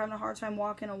reversed, but you're having a hard time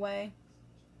walking away.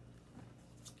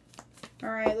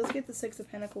 Alright, let's get the Six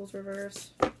of Pentacles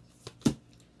reversed.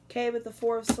 Okay, with the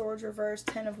Four of Swords reversed,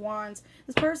 Ten of Wands.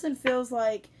 This person feels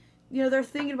like, you know, they're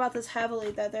thinking about this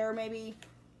heavily, that they're maybe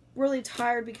really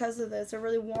tired because of this. They're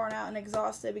really worn out and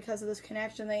exhausted because of this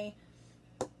connection.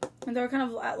 And they're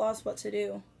kind of at loss what to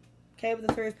do. Okay, with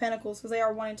the Three of Pentacles, because they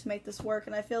are wanting to make this work.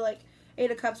 And I feel like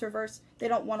Eight of Cups reversed, they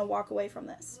don't want to walk away from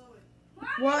this.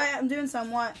 What? I'm doing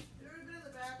some what?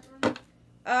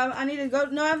 I need to go.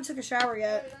 No, I haven't took a shower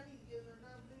yet.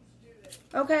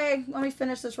 Okay, let me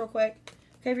finish this real quick.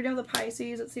 Okay, if you're doing the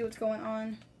Pisces, let's see what's going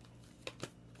on.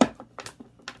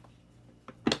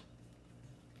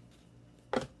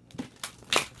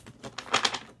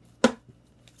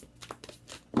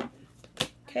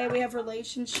 Okay, we have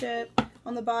relationship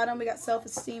on the bottom. We got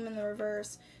self-esteem in the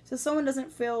reverse. So someone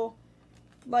doesn't feel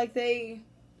like this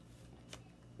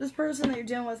person that you're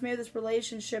dealing with, maybe this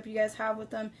relationship you guys have with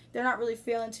them, they're not really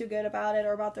feeling too good about it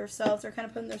or about themselves. They're kind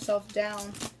of putting themselves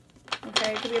down.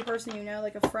 Okay, it could be a person you know,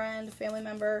 like a friend, a family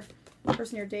member, a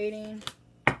person you're dating.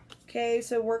 Okay,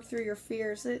 so work through your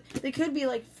fears. They could be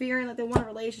like fearing that they want a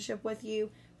relationship with you,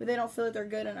 but they don't feel like they're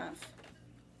good enough.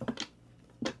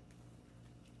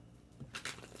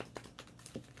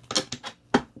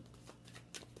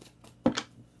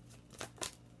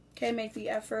 Okay, make the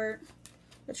effort.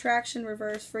 Attraction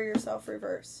reverse, free yourself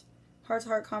reverse.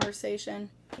 Heart-to-heart conversation.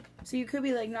 So you could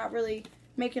be like not really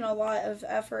making a lot of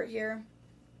effort here.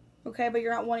 Okay, but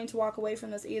you're not wanting to walk away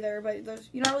from this either. But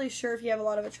you're not really sure if you have a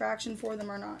lot of attraction for them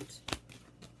or not.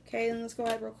 Okay, then let's go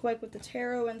ahead real quick with the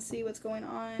tarot and see what's going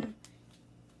on.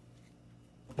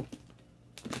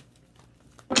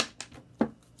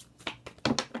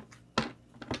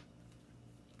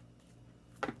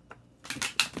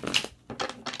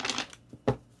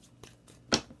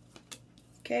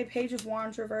 Okay, Page of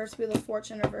Wands reversed, Wheel of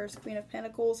Fortune reversed, Queen of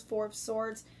Pentacles, Four of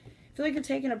Swords. I feel like you're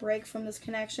taking a break from this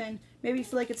connection. Maybe you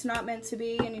feel like it's not meant to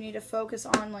be and you need to focus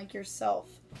on like yourself,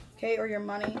 okay, or your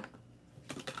money.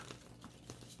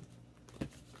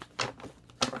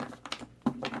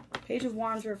 Page of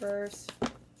Wands reversed.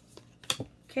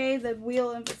 Okay, the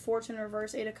Wheel of Fortune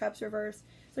reversed, Eight of Cups reversed.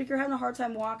 It's like you're having a hard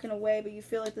time walking away, but you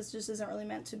feel like this just isn't really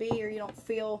meant to be, or you don't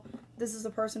feel this is the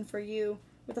person for you.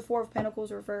 With the Four of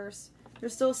Pentacles reversed.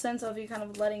 There's still a sense of you kind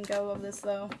of letting go of this,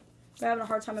 though. You're having a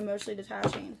hard time emotionally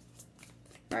detaching.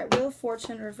 Alright, Wheel of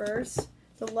Fortune reverse.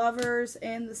 The Lovers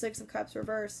and the Six of Cups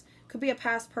reverse. Could be a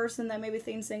past person that maybe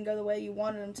things didn't go the way you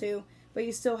wanted them to, but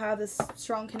you still have this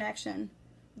strong connection.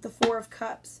 With the Four of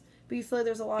Cups. But you feel like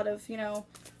there's a lot of, you know,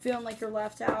 feeling like you're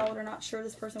left out or not sure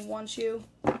this person wants you.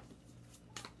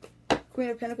 Queen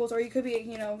of Pentacles, or you could be,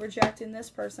 you know, rejecting this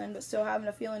person, but still having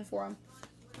a feeling for them.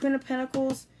 Queen of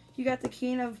Pentacles, you got the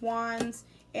King of Wands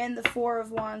and the Four of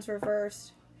Wands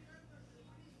reversed.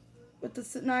 With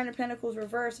the Nine of Pentacles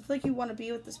reversed, I feel like you want to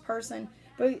be with this person,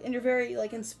 and you're very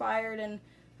like inspired and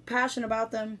passionate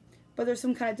about them, but there's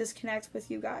some kind of disconnect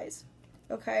with you guys.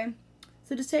 Okay?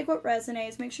 So just take what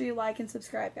resonates. Make sure you like and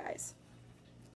subscribe, guys.